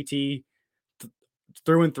defended PT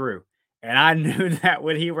through and through. And I knew that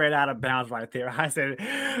when he ran out of bounds right there, I said,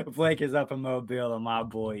 Blake is up in Mobile and my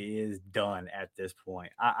boy is done at this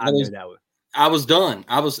point. I knew that. I was done.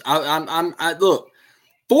 Look,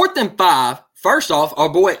 4th and 5. First off, our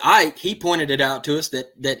boy Ike, he pointed it out to us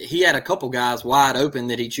that he had a couple guys wide open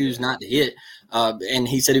that he chose not to hit. And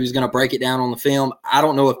he said he was going to break it down on the film. I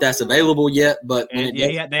don't know if that's available yet, but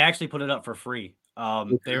they actually put it up for free.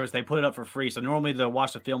 They put it up for free. So normally the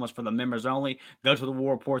watch the film was for the members only. Go to the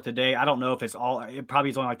War Report today. I don't know if it's all. It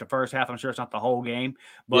probably is only like the first half. I'm sure it's not the whole game,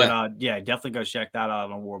 but definitely go check that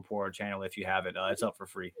out on the War Report channel if you have it. It's up for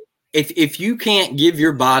free. If you can't give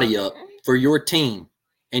your body up for your team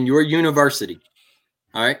and your university,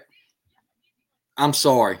 all right, I'm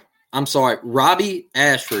sorry. Robbie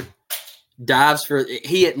Ashford dives for.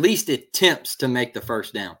 He at least attempts to make the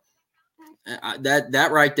first down. That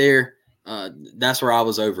right there. That's where I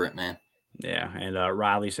was over it, man. Yeah, and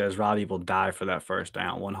Riley says Riley will die for that first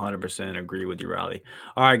down. 100% agree with you, Riley.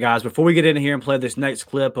 All right, guys, before we get in here and play this next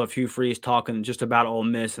clip of Hugh Freeze talking just about Ole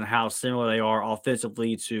Miss and how similar they are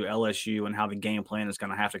offensively to LSU and how the game plan is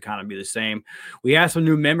going to have to kind of be the same, we have some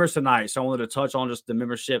new members tonight, so I wanted to touch on just the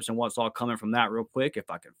memberships and what's all coming from that real quick, if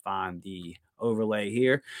I can find the overlay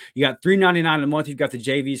here. You got $3.99 a month. You've got the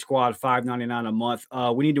JV squad, $5.99 a month.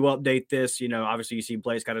 We need to update this. You know, obviously you see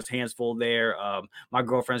Blake's got his hands full there. My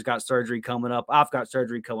girlfriend's got surgery coming up. I've got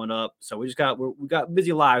surgery coming up. So we got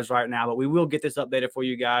busy lives right now, but we will get this updated for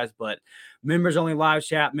you guys. But members only live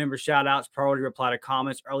chat, member shout outs, priority reply to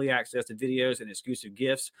comments, early access to videos, and exclusive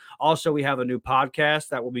gifts. Also, we have a new podcast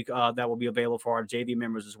that will be available for our JV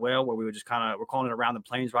members as well, where we're calling it Around the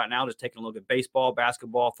Plains right now, just taking a look at baseball,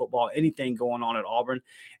 basketball, football, anything going on at Auburn.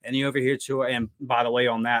 And over here too, and by the way,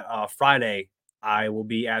 on that Friday, I will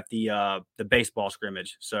be at the baseball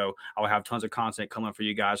scrimmage. So I will have tons of content coming for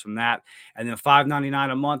you guys from that. And then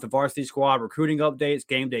 $5.99 a month, the varsity squad, recruiting updates,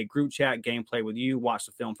 game day group chat, gameplay with you, watch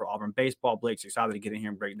the film for Auburn baseball. Blake's excited to get in here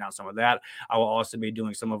and break down some of that. I will also be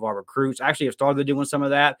doing some of our recruits. Actually, I've started doing some of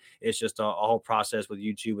that. It's just a whole process with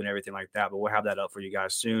YouTube and everything like that, but we'll have that up for you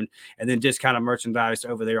guys soon. And then discounted merchandise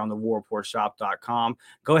over there on the warreportshop.com.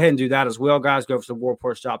 Go ahead and do that as well, guys. Go to the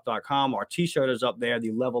warreportshop.com. Our t-shirt is up there, the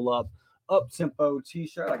Level Up Uptempo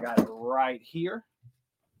t-shirt. I got it right here.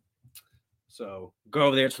 So go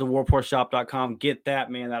over there to the warreportshop.com. Get that,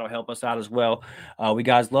 man. That'll help us out as well. We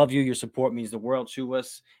guys love you. Your support means the world to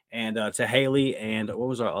us. And to Haley and what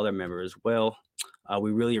was our other member as well.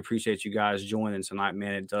 We really appreciate you guys joining tonight,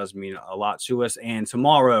 man. It does mean a lot to us. And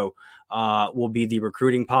tomorrow will be the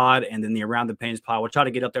recruiting pod and then the Around the Plains pod. We'll try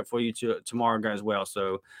to get up there for you tomorrow, guys, as well.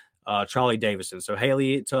 So Charlie Davison. So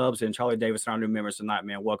Haley Tubbs and Charlie Davison, our new members tonight,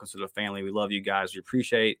 man. Welcome to the family. We love you guys. We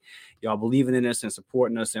appreciate y'all believing in us and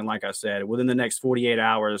supporting us. And like I said, within the next 48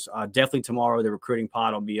 hours, definitely tomorrow, the recruiting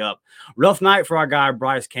pod will be up. Rough night for our guy,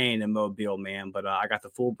 Bryce Kane in Mobile, man. But I got the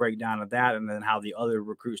full breakdown of that and then how the other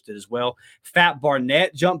recruits did as well. Fat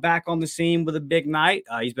Barnett jumped back on the scene with a big night.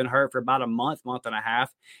 He's been hurt for about a month and a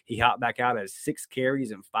half. He hopped back out at 6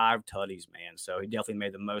 carries and 5 tutties, man. So he definitely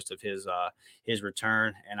made the most of his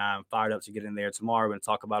return. And I'm fired up to get in there tomorrow and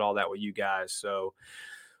talk about all that with you guys. So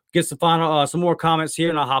get some more comments here,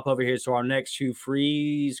 and I'll hop over here to our next Hugh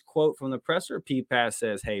Freeze quote from the presser. P-Pass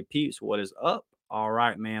says, "Hey, Peeps, what is up?" All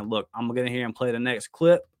right, man. Look, I'm going to get in here and play the next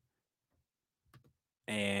clip,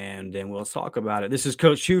 and then we'll talk about it. This is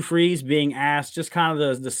Coach Hugh Freeze being asked just kind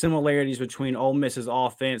of the similarities between Ole Miss's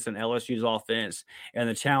offense and LSU's offense and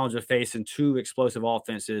the challenge of facing two explosive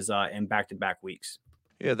offenses in back-to-back weeks.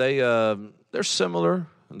 Yeah, they're similar.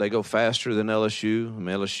 They go faster than LSU. I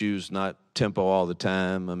mean, LSU's not tempo all the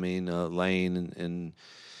time. I mean, Lane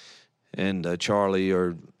and Charlie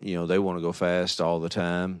are, they want to go fast all the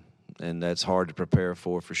time, and that's hard to prepare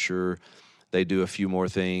for sure. They do a few more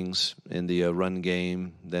things in the run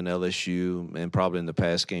game than LSU, and probably in the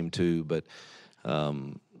pass game too. But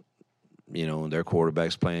their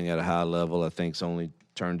quarterback's playing at a high level. I think's only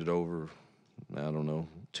turned it over, I don't know,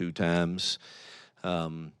 2 times.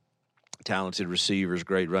 Talented receivers,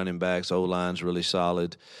 great running backs. O-line's really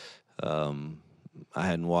solid. I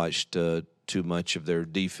hadn't watched too much of their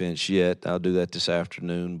defense yet. I'll do that this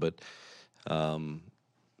afternoon, but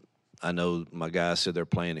I know my guys said they're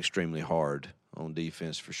playing extremely hard on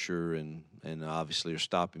defense for sure, and obviously are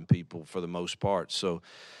stopping people for the most part. So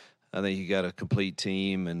I think you got a complete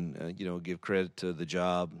team, and give credit to the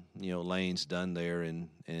job Lane's done there, and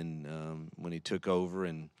when he took over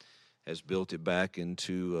and has built it back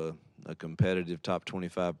into a competitive top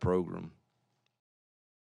 25 program.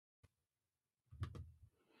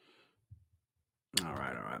 All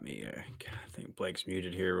right. Me, I think Blake's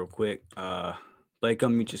muted here real quick. Blake,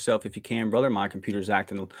 unmute yourself if you can, brother. My computer's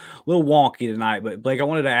acting a little wonky tonight, but Blake, I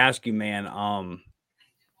wanted to ask you, man.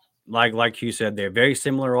 Like you said, they're very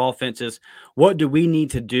similar offenses. What do we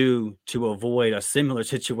need to do to avoid a similar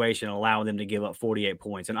situation, allowing them to give up 48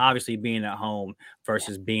 points? And obviously, being at home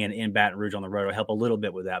versus being in Baton Rouge on the road will help a little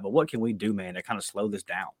bit with that. But what can we do, man, to kind of slow this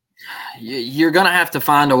down? You're going to have to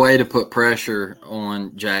find a way to put pressure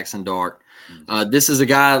on Jackson Dart. This is a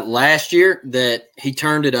guy last year that he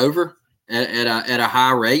turned it over at a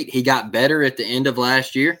high rate. He got better at the end of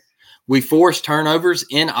last year. We forced turnovers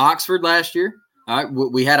in Oxford last year. All right,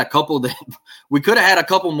 we had a couple that we could have had a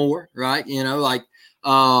couple more, right? We're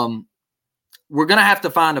going to have to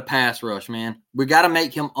find a pass rush, man. We got to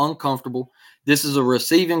make him uncomfortable. This is a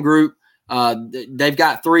receiving group. They've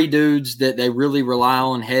got 3 dudes that they really rely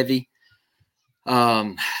on heavy.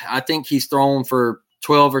 I think he's thrown for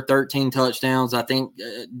 12 or 13 touchdowns. I think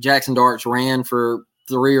Jackson Darts ran for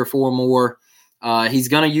 3 or 4 more. He's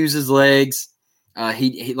going to use his legs.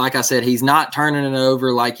 He like I said, he's not turning it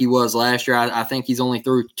over like he was last year. I think he's only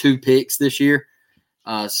threw 2 picks this year.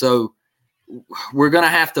 So we're going to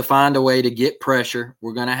have to find a way to get pressure.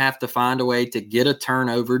 We're going to have to find a way to get a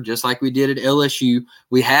turnover, just like we did at LSU.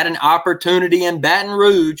 We had an opportunity in Baton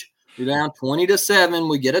Rouge. We're down 20-7.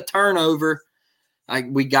 We get a turnover.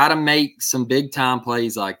 We got to make some big time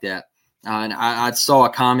plays like that. And I saw a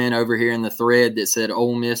comment over here in the thread that said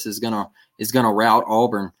Ole Miss is gonna rout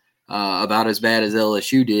Auburn about as bad as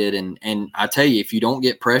LSU did. And I tell you, if you don't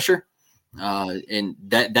get pressure, and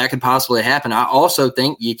that could possibly happen. I also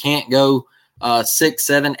think you can't go 6,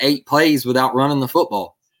 7, 8 plays without running the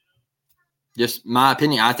football. Just my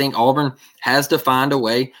opinion. I think Auburn has to find a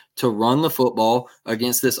way to run the football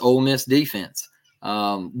against this Ole Miss defense.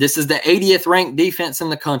 This is the 80th ranked defense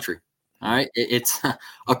in the country. All right. It's a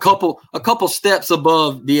couple steps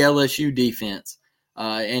above the LSU defense.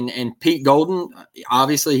 And Pete Golden,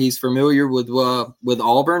 obviously he's familiar with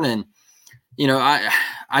Auburn. And,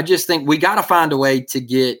 I just think we got to find a way to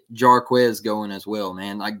get Jarquez going as well,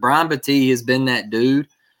 man. Like Brian Battie has been that dude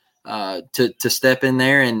to step in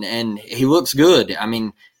there, and he looks good. I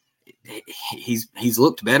mean, he's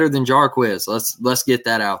looked better than Jarquez. Let's get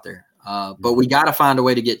that out there. But we got to find a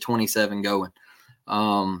way to get 27 going.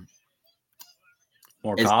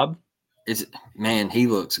 More Cobb? Man, he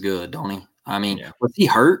looks good, don't he? I mean, Was he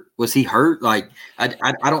hurt? Like, I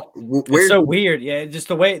don't. It's so weird. Yeah, just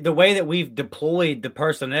the way that we've deployed the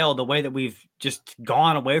personnel, the way that we've just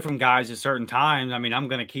gone away from guys at certain times. I mean, I'm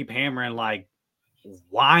going to keep hammering, like,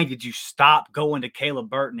 why did you stop going to Caleb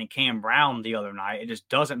Burton and Cam Brown the other night? It just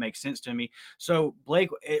doesn't make sense to me. So, Blake,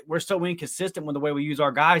 we're so inconsistent with the way we use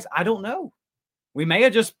our guys. I don't know. We may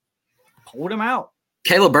have just pulled him out.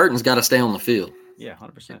 Caleb Burton's got to stay on the field. Yeah,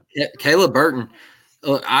 100%. Caleb Burton,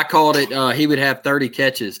 I called it he would have 30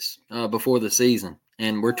 catches before the season,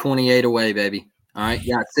 and we're 28 away, baby. All right,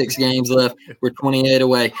 got 6 games left. We're 28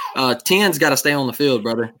 away. 10's got to stay on the field,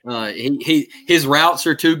 brother. His routes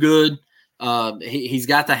are too good. He's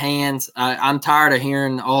got the hands. I'm tired of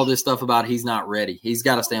hearing all this stuff about he's not ready. He's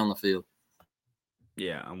got to stay on the field.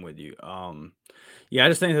 Yeah, I'm with you. I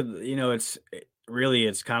just think that,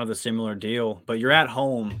 it's kind of the similar deal, but you're at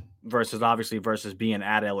home versus being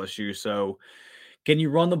at LSU. So can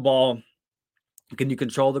you run the ball? Can you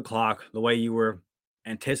control the clock the way you were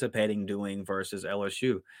anticipating doing versus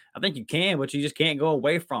LSU? I think you can, but you just can't go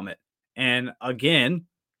away from it. And again,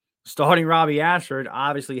 starting Robbie Ashford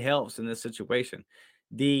obviously helps in this situation.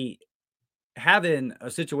 Having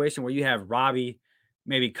a situation where you have Robbie,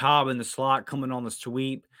 maybe Cobb in the slot coming on the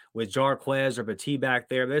sweep with Jarquez or Battie back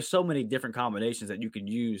there. There's so many different combinations that you can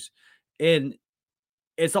use. And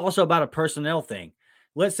it's also about a personnel thing.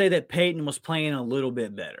 Let's say that Peyton was playing a little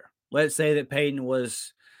bit better. let's say that Peyton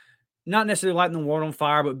was not necessarily lighting the world on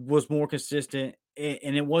fire, but was more consistent.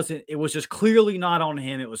 And it was just clearly not on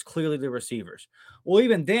him. It was clearly the receivers. Well,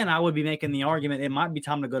 even then, I would be making the argument it might be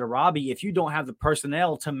time to go to Robbie if you don't have the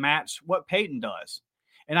personnel to match what Peyton does.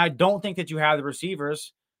 And I don't think that you have the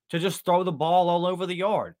receivers to just throw the ball all over the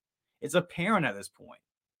yard. It's apparent at this point.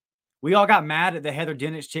 We all got mad at the Heather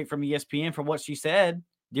Dinich chick from ESPN for what she said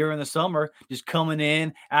during the summer, just coming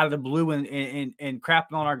in out of the blue and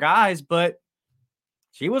crapping on our guys, but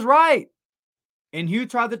she was right. And Hugh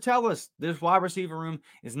tried to tell us this wide receiver room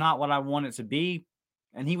is not what I want it to be.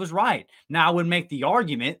 And he was right. Now, I would make the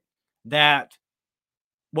argument that,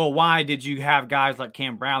 well, why did you have guys like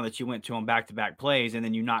Cam Brown that you went to on back-to-back plays and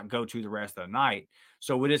then you not go to the rest of the night?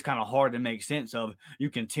 So it is kind of hard to make sense of you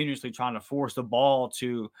continuously trying to force the ball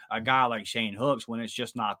to a guy like Shane Hooks when it's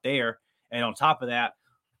just not there. And on top of that,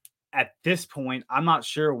 at this point, I'm not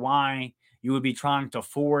sure why you would be trying to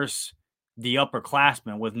force the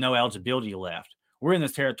upperclassmen with no eligibility left. We're in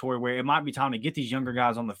this territory where it might be time to get these younger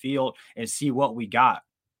guys on the field and see what we got.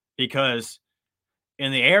 Because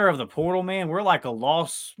in the era of the portal, man, we're like a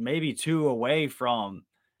loss, maybe 2 away from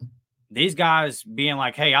these guys being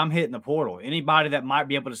like, hey, I'm hitting the portal. Anybody that might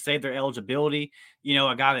be able to save their eligibility,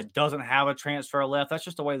 a guy that doesn't have a transfer left, that's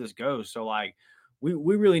just the way this goes. So, like, we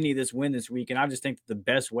really need this win this week. And I just think that the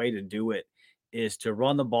best way to do it is to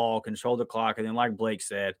run the ball, control the clock. And then, like Blake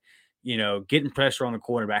said, getting pressure on the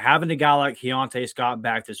quarterback, having a guy like Keontae Scott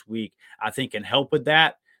back this week, I think can help with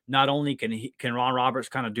that. Not only can Ron Roberts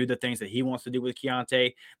kind of do the things that he wants to do with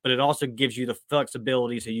Keontae, but it also gives you the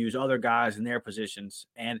flexibility to use other guys in their positions.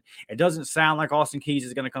 And it doesn't sound like Austin Keys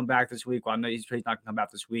is going to come back this week. Well, I know he's not going to come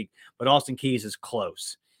back this week, but Austin Keys is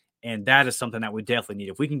close. And that is something that we definitely need.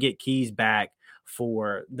 If we can get Keys back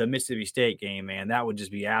for the Mississippi State game, man, that would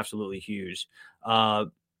just be absolutely huge. Brad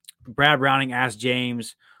Browning asked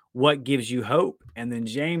James, what gives you hope? And then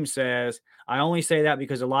James says, I only say that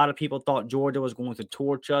because a lot of people thought Georgia was going to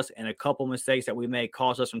torch us, and a couple mistakes that we made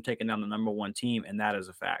cost us from taking down the number 1 team, and that is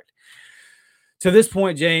a fact. To this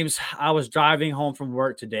point, James, I was driving home from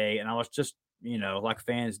work today, and I was just, like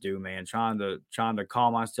fans do, man, trying to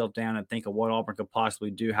calm myself down and think of what Auburn could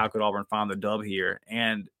possibly do. How could Auburn find the dub here?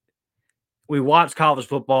 And we watch college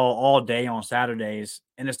football all day on Saturdays,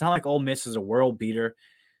 and it's not like Ole Miss is a world beater.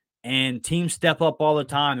 And teams step up all the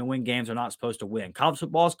time and win games they're not supposed to win. College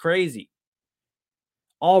football is crazy.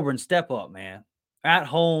 Auburn, step up, man. At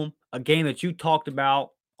home, a game that you talked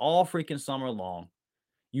about all freaking summer long.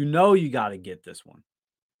 You got to get this one.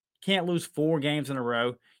 Can't lose 4 games in a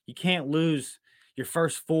row. You can't lose your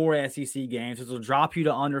first 4 SEC games. It'll drop you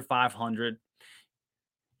to under 500.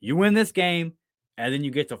 You win this game, and then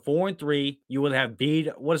you get to 4-3. You would have beat,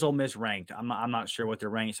 what is Ole Miss ranked? I'm not sure what they're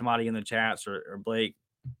ranked. Somebody in the chats or Blake.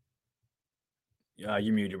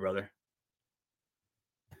 You're muted, brother.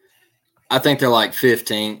 I think they're like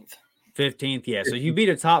 15th. 15th, yeah. So you beat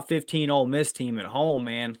a top 15 Ole Miss team at home,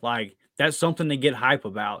 man. Like, that's something to get hype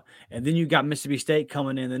about. And then you got Mississippi State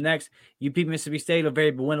coming in the next. You beat Mississippi State, a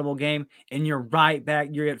very winnable game, and you're right back.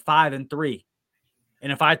 You're at 5-3.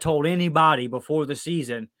 And if I told anybody before the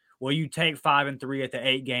season, well, you take 5-3 at the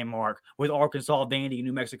 8-game mark with Arkansas, Vandy, and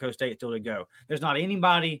New Mexico State still to go. There's not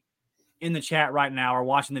anybody in the chat right now or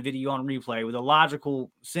watching the video on replay with a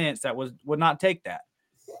logical sense that would not take that.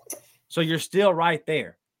 So you're still right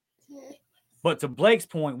there. But to Blake's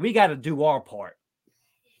point, we got to do our part.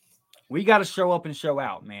 We got to show up and show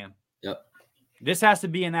out, man. Yep. This has to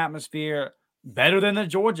be an atmosphere better than the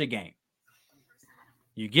Georgia game.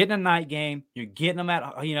 You're getting a night game. You're getting them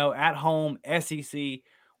at home, SEC.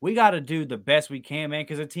 We got to do the best we can, man,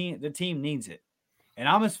 because the team needs it. And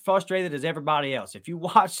I'm as frustrated as everybody else. If you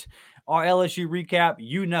watch our LSU recap,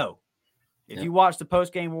 If you watch the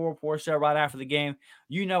post-game War Report show right after the game,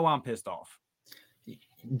 I'm pissed off.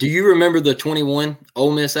 Do you remember the 21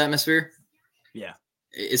 Ole Miss atmosphere? Yeah.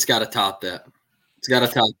 It's got to top that. It's got to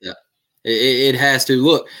top that. It has to.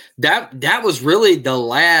 Look, that was really the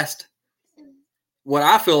last, what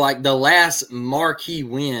I feel like the last marquee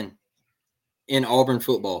win in Auburn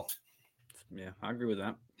football. Yeah, I agree with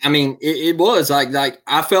that. I mean, it was like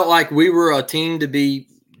I felt like we were a team to be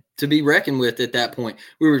reckoned with at that point.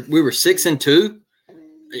 We were 6-2.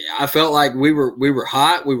 I felt like we were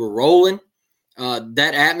hot. We were rolling.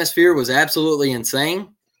 That atmosphere was absolutely insane.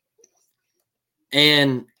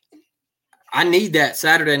 And I need that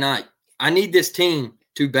Saturday night. I need this team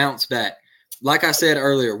to bounce back. Like I said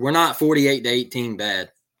earlier, we're not 48-18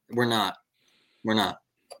 bad. We're not.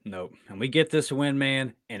 Nope. And we get this win,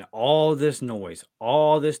 man, and all this noise,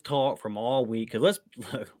 all this talk from all week. Because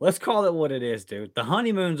let's call it what it is, dude. The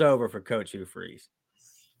honeymoon's over for Coach Hugh Freeze.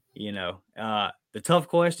 The tough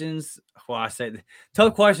questions. Well, I say the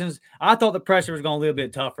tough questions. I thought the pressure was going to be a little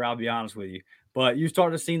bit tougher. I'll be honest with you. But you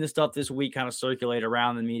start to see the stuff this week kind of circulate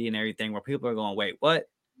around the media and everything where people are going, wait, what?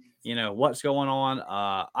 What's going on?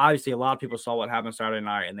 Obviously, a lot of people saw what happened Saturday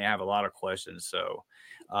night, and they have a lot of questions. So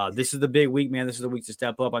this is the big week, man. This is the week to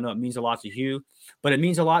step up. I know it means a lot to Hugh, but it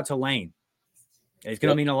means a lot to Lane. It's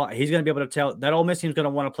going to mean a lot. He's going to be able to tell that Ole Miss team's going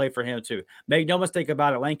to want to play for him too. Make no mistake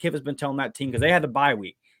about it. Lane Kiffin's been telling that team because they had the bye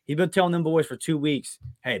week. He's been telling them boys for 2 weeks,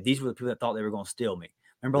 hey, these were the people that thought they were going to steal me.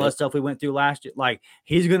 Remember all that stuff we went through last year? Like,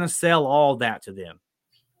 he's going to sell all that to them.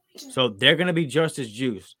 So they're going to be just as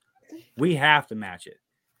juiced. We have to match it.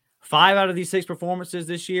 5 out of these 6 performances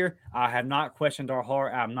this year, I have not questioned our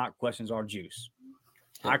heart. I have not questioned our juice.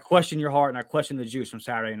 I question your heart, and I question the juice from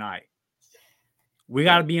Saturday night. We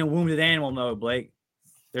got to be in wounded animal mode, Blake.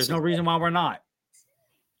 There's no reason why we're not.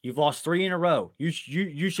 You've lost 3 in a row. You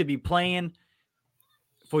should be playing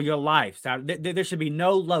for your life. There should be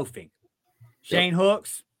no loafing. Shane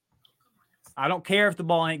Hooks, I don't care if the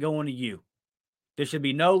ball ain't going to you. There should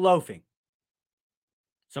be no loafing.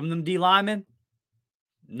 Some of them D linemen,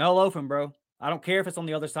 no loafing, bro. I don't care if it's on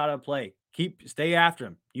the other side of the play. Stay after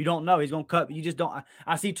him. You don't know. He's going to cut. You just don't.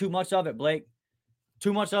 I see too much of it, Blake.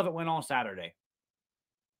 Too much of it went on Saturday.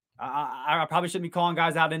 I probably shouldn't be calling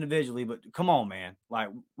guys out individually, but come on, man. Like,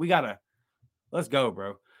 let's go,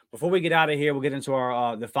 bro. Before we get out of here, we'll get into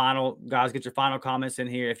our the final. Guys, get your final comments in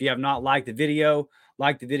here. If you have not liked the video,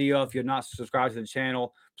 like the video. If you're not subscribed to the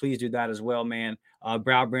channel, please do that as well, man.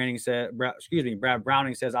 Brad Browning says,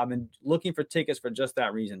 I've been looking for tickets for just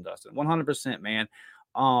that reason, Dustin. 100%, man.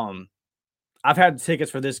 I've had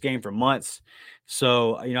tickets for this game for months.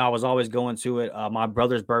 So, I was always going to it. My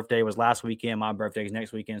brother's birthday was last weekend. My birthday is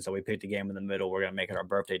next weekend. So we picked a game in the middle. We're going to make it our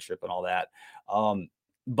birthday trip and all that.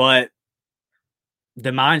 But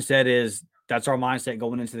the mindset is, that's our mindset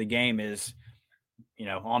going into the game is,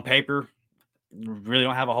 on paper, really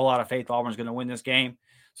don't have a whole lot of faith Auburn's going to win this game.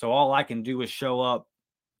 So all I can do is show up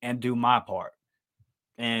and do my part.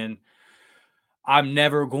 And I'm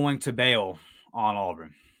never going to bail on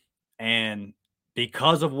Auburn. And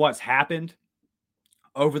because of what's happened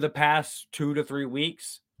over the past 2 to 3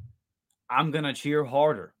 weeks, I'm going to cheer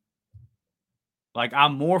harder. Like,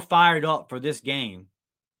 I'm more fired up for this game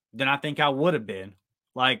than I think I would have been.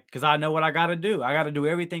 Like, because I know what I got to do. I got to do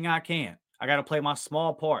everything I can. I got to play my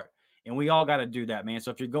small part. And we all got to do that, man.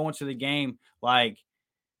 So if you're going to the game, like,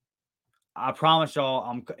 I promise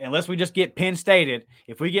y'all, unless we just get Penn Stated,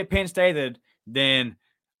 if we get Penn Stated, then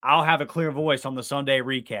I'll have a clear voice on the Sunday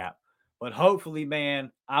recap. But hopefully,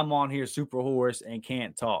 man, I'm on here super hoarse and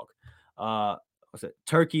can't talk. What's it?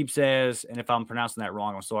 Turkey says, and if I'm pronouncing that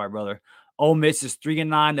wrong, I'm sorry, brother. Ole Miss is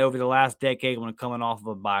 3-9 over the last decade when coming off of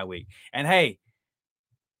a bye week. And hey,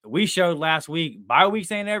 we showed last week, bye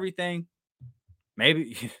weeks ain't everything.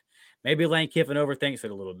 Maybe Lane Kiffin overthinks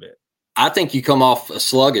it a little bit. I think you come off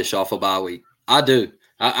sluggish off a bye week. I do.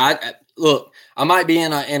 I look, I might be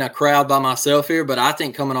in a crowd by myself here, but I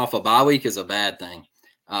think coming off a bye week is a bad thing.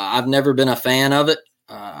 I've never been a fan of it.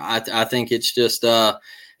 I think it's just,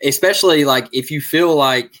 especially like if you feel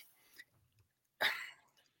like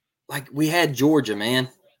we had Georgia, man,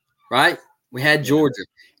 right? We had Georgia.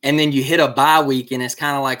 And then you hit a bye week, and it's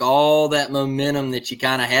kind of like all that momentum that you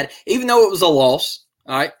kind of had, even though it was a loss.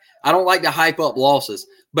 All right. I don't like to hype up losses,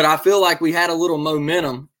 but I feel like we had a little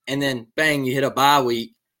momentum, and then bang, you hit a bye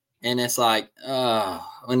week, and it's like, well,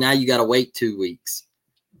 now you got to wait 2 weeks.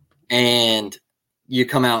 And you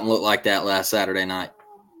come out and look like that last Saturday night.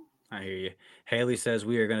 I hear you. Haley says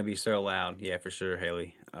we are going to be so loud. Yeah, for sure,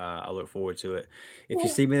 Haley. I look forward to it. If you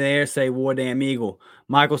see me there, say War Damn Eagle.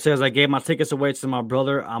 Michael says I gave my tickets away to my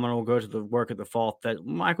brother. I'm going to go to the work at the fall.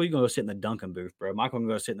 Michael, you're going to go sit in the Duncan booth, bro. Michael can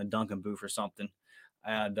go sit in the Duncan booth or something.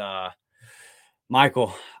 And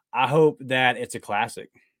Michael, I hope that it's a classic.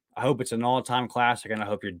 I hope it's an all-time classic, and I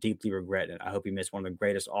hope you're deeply regretting it. I hope you missed one of the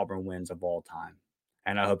greatest Auburn wins of all time.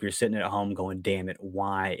 And I hope you're sitting at home going, damn it,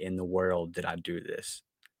 why in the world did I do this?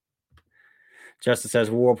 Justin says,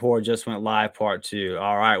 War Report just went live part 2.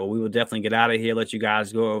 All right, well, we will definitely get out of here, let you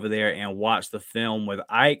guys go over there and watch the film with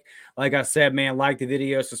Ike. Like I said, man, like the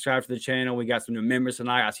video, subscribe to the channel. We got some new members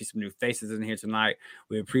tonight. I see some new faces in here tonight.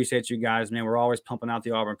 We appreciate you guys, man. We're always pumping out the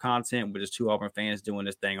Auburn content. We're just 2 Auburn fans doing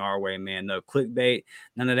this thing our way, man. No clickbait,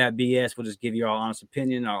 none of that BS. We'll just give you our honest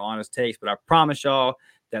opinion, our honest takes. But I promise y'all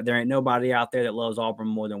that there ain't nobody out there that loves Auburn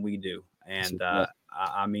more than we do. And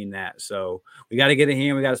I mean that. So we got to get in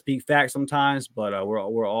here. We got to speak facts sometimes, but we're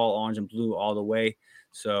all orange and blue all the way.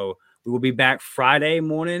 So We will be back Friday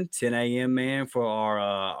morning, 10 a.m., man, for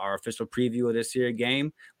our official preview of this here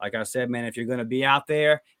game. Like I said, man, if you're going to be out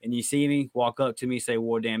there and you see me, walk up to me, say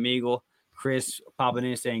War Damn Eagle. Chris popping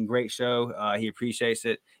in saying great show. He appreciates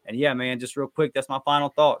it. And yeah, man, just real quick, that's my final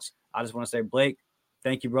thoughts. I just want to say, Blake,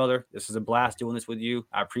 thank you, brother. This is a blast doing this with you.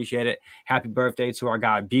 I appreciate it. Happy birthday to our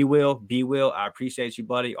guy, B Will. I appreciate you,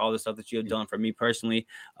 buddy. All the stuff that you have done for me personally.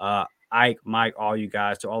 Ike, Mike, all you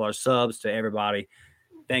guys, to all our subs, to everybody.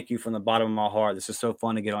 Thank you from the bottom of my heart. This is so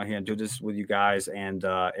fun to get on here and do this with you guys, and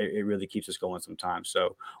it really keeps us going sometimes.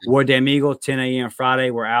 So, War Damn Eagle, 10 a.m. Friday.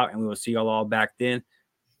 We're out, and we will see y'all all back then.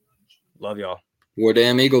 Love y'all. War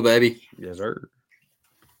Damn Eagle, baby. Yes, sir.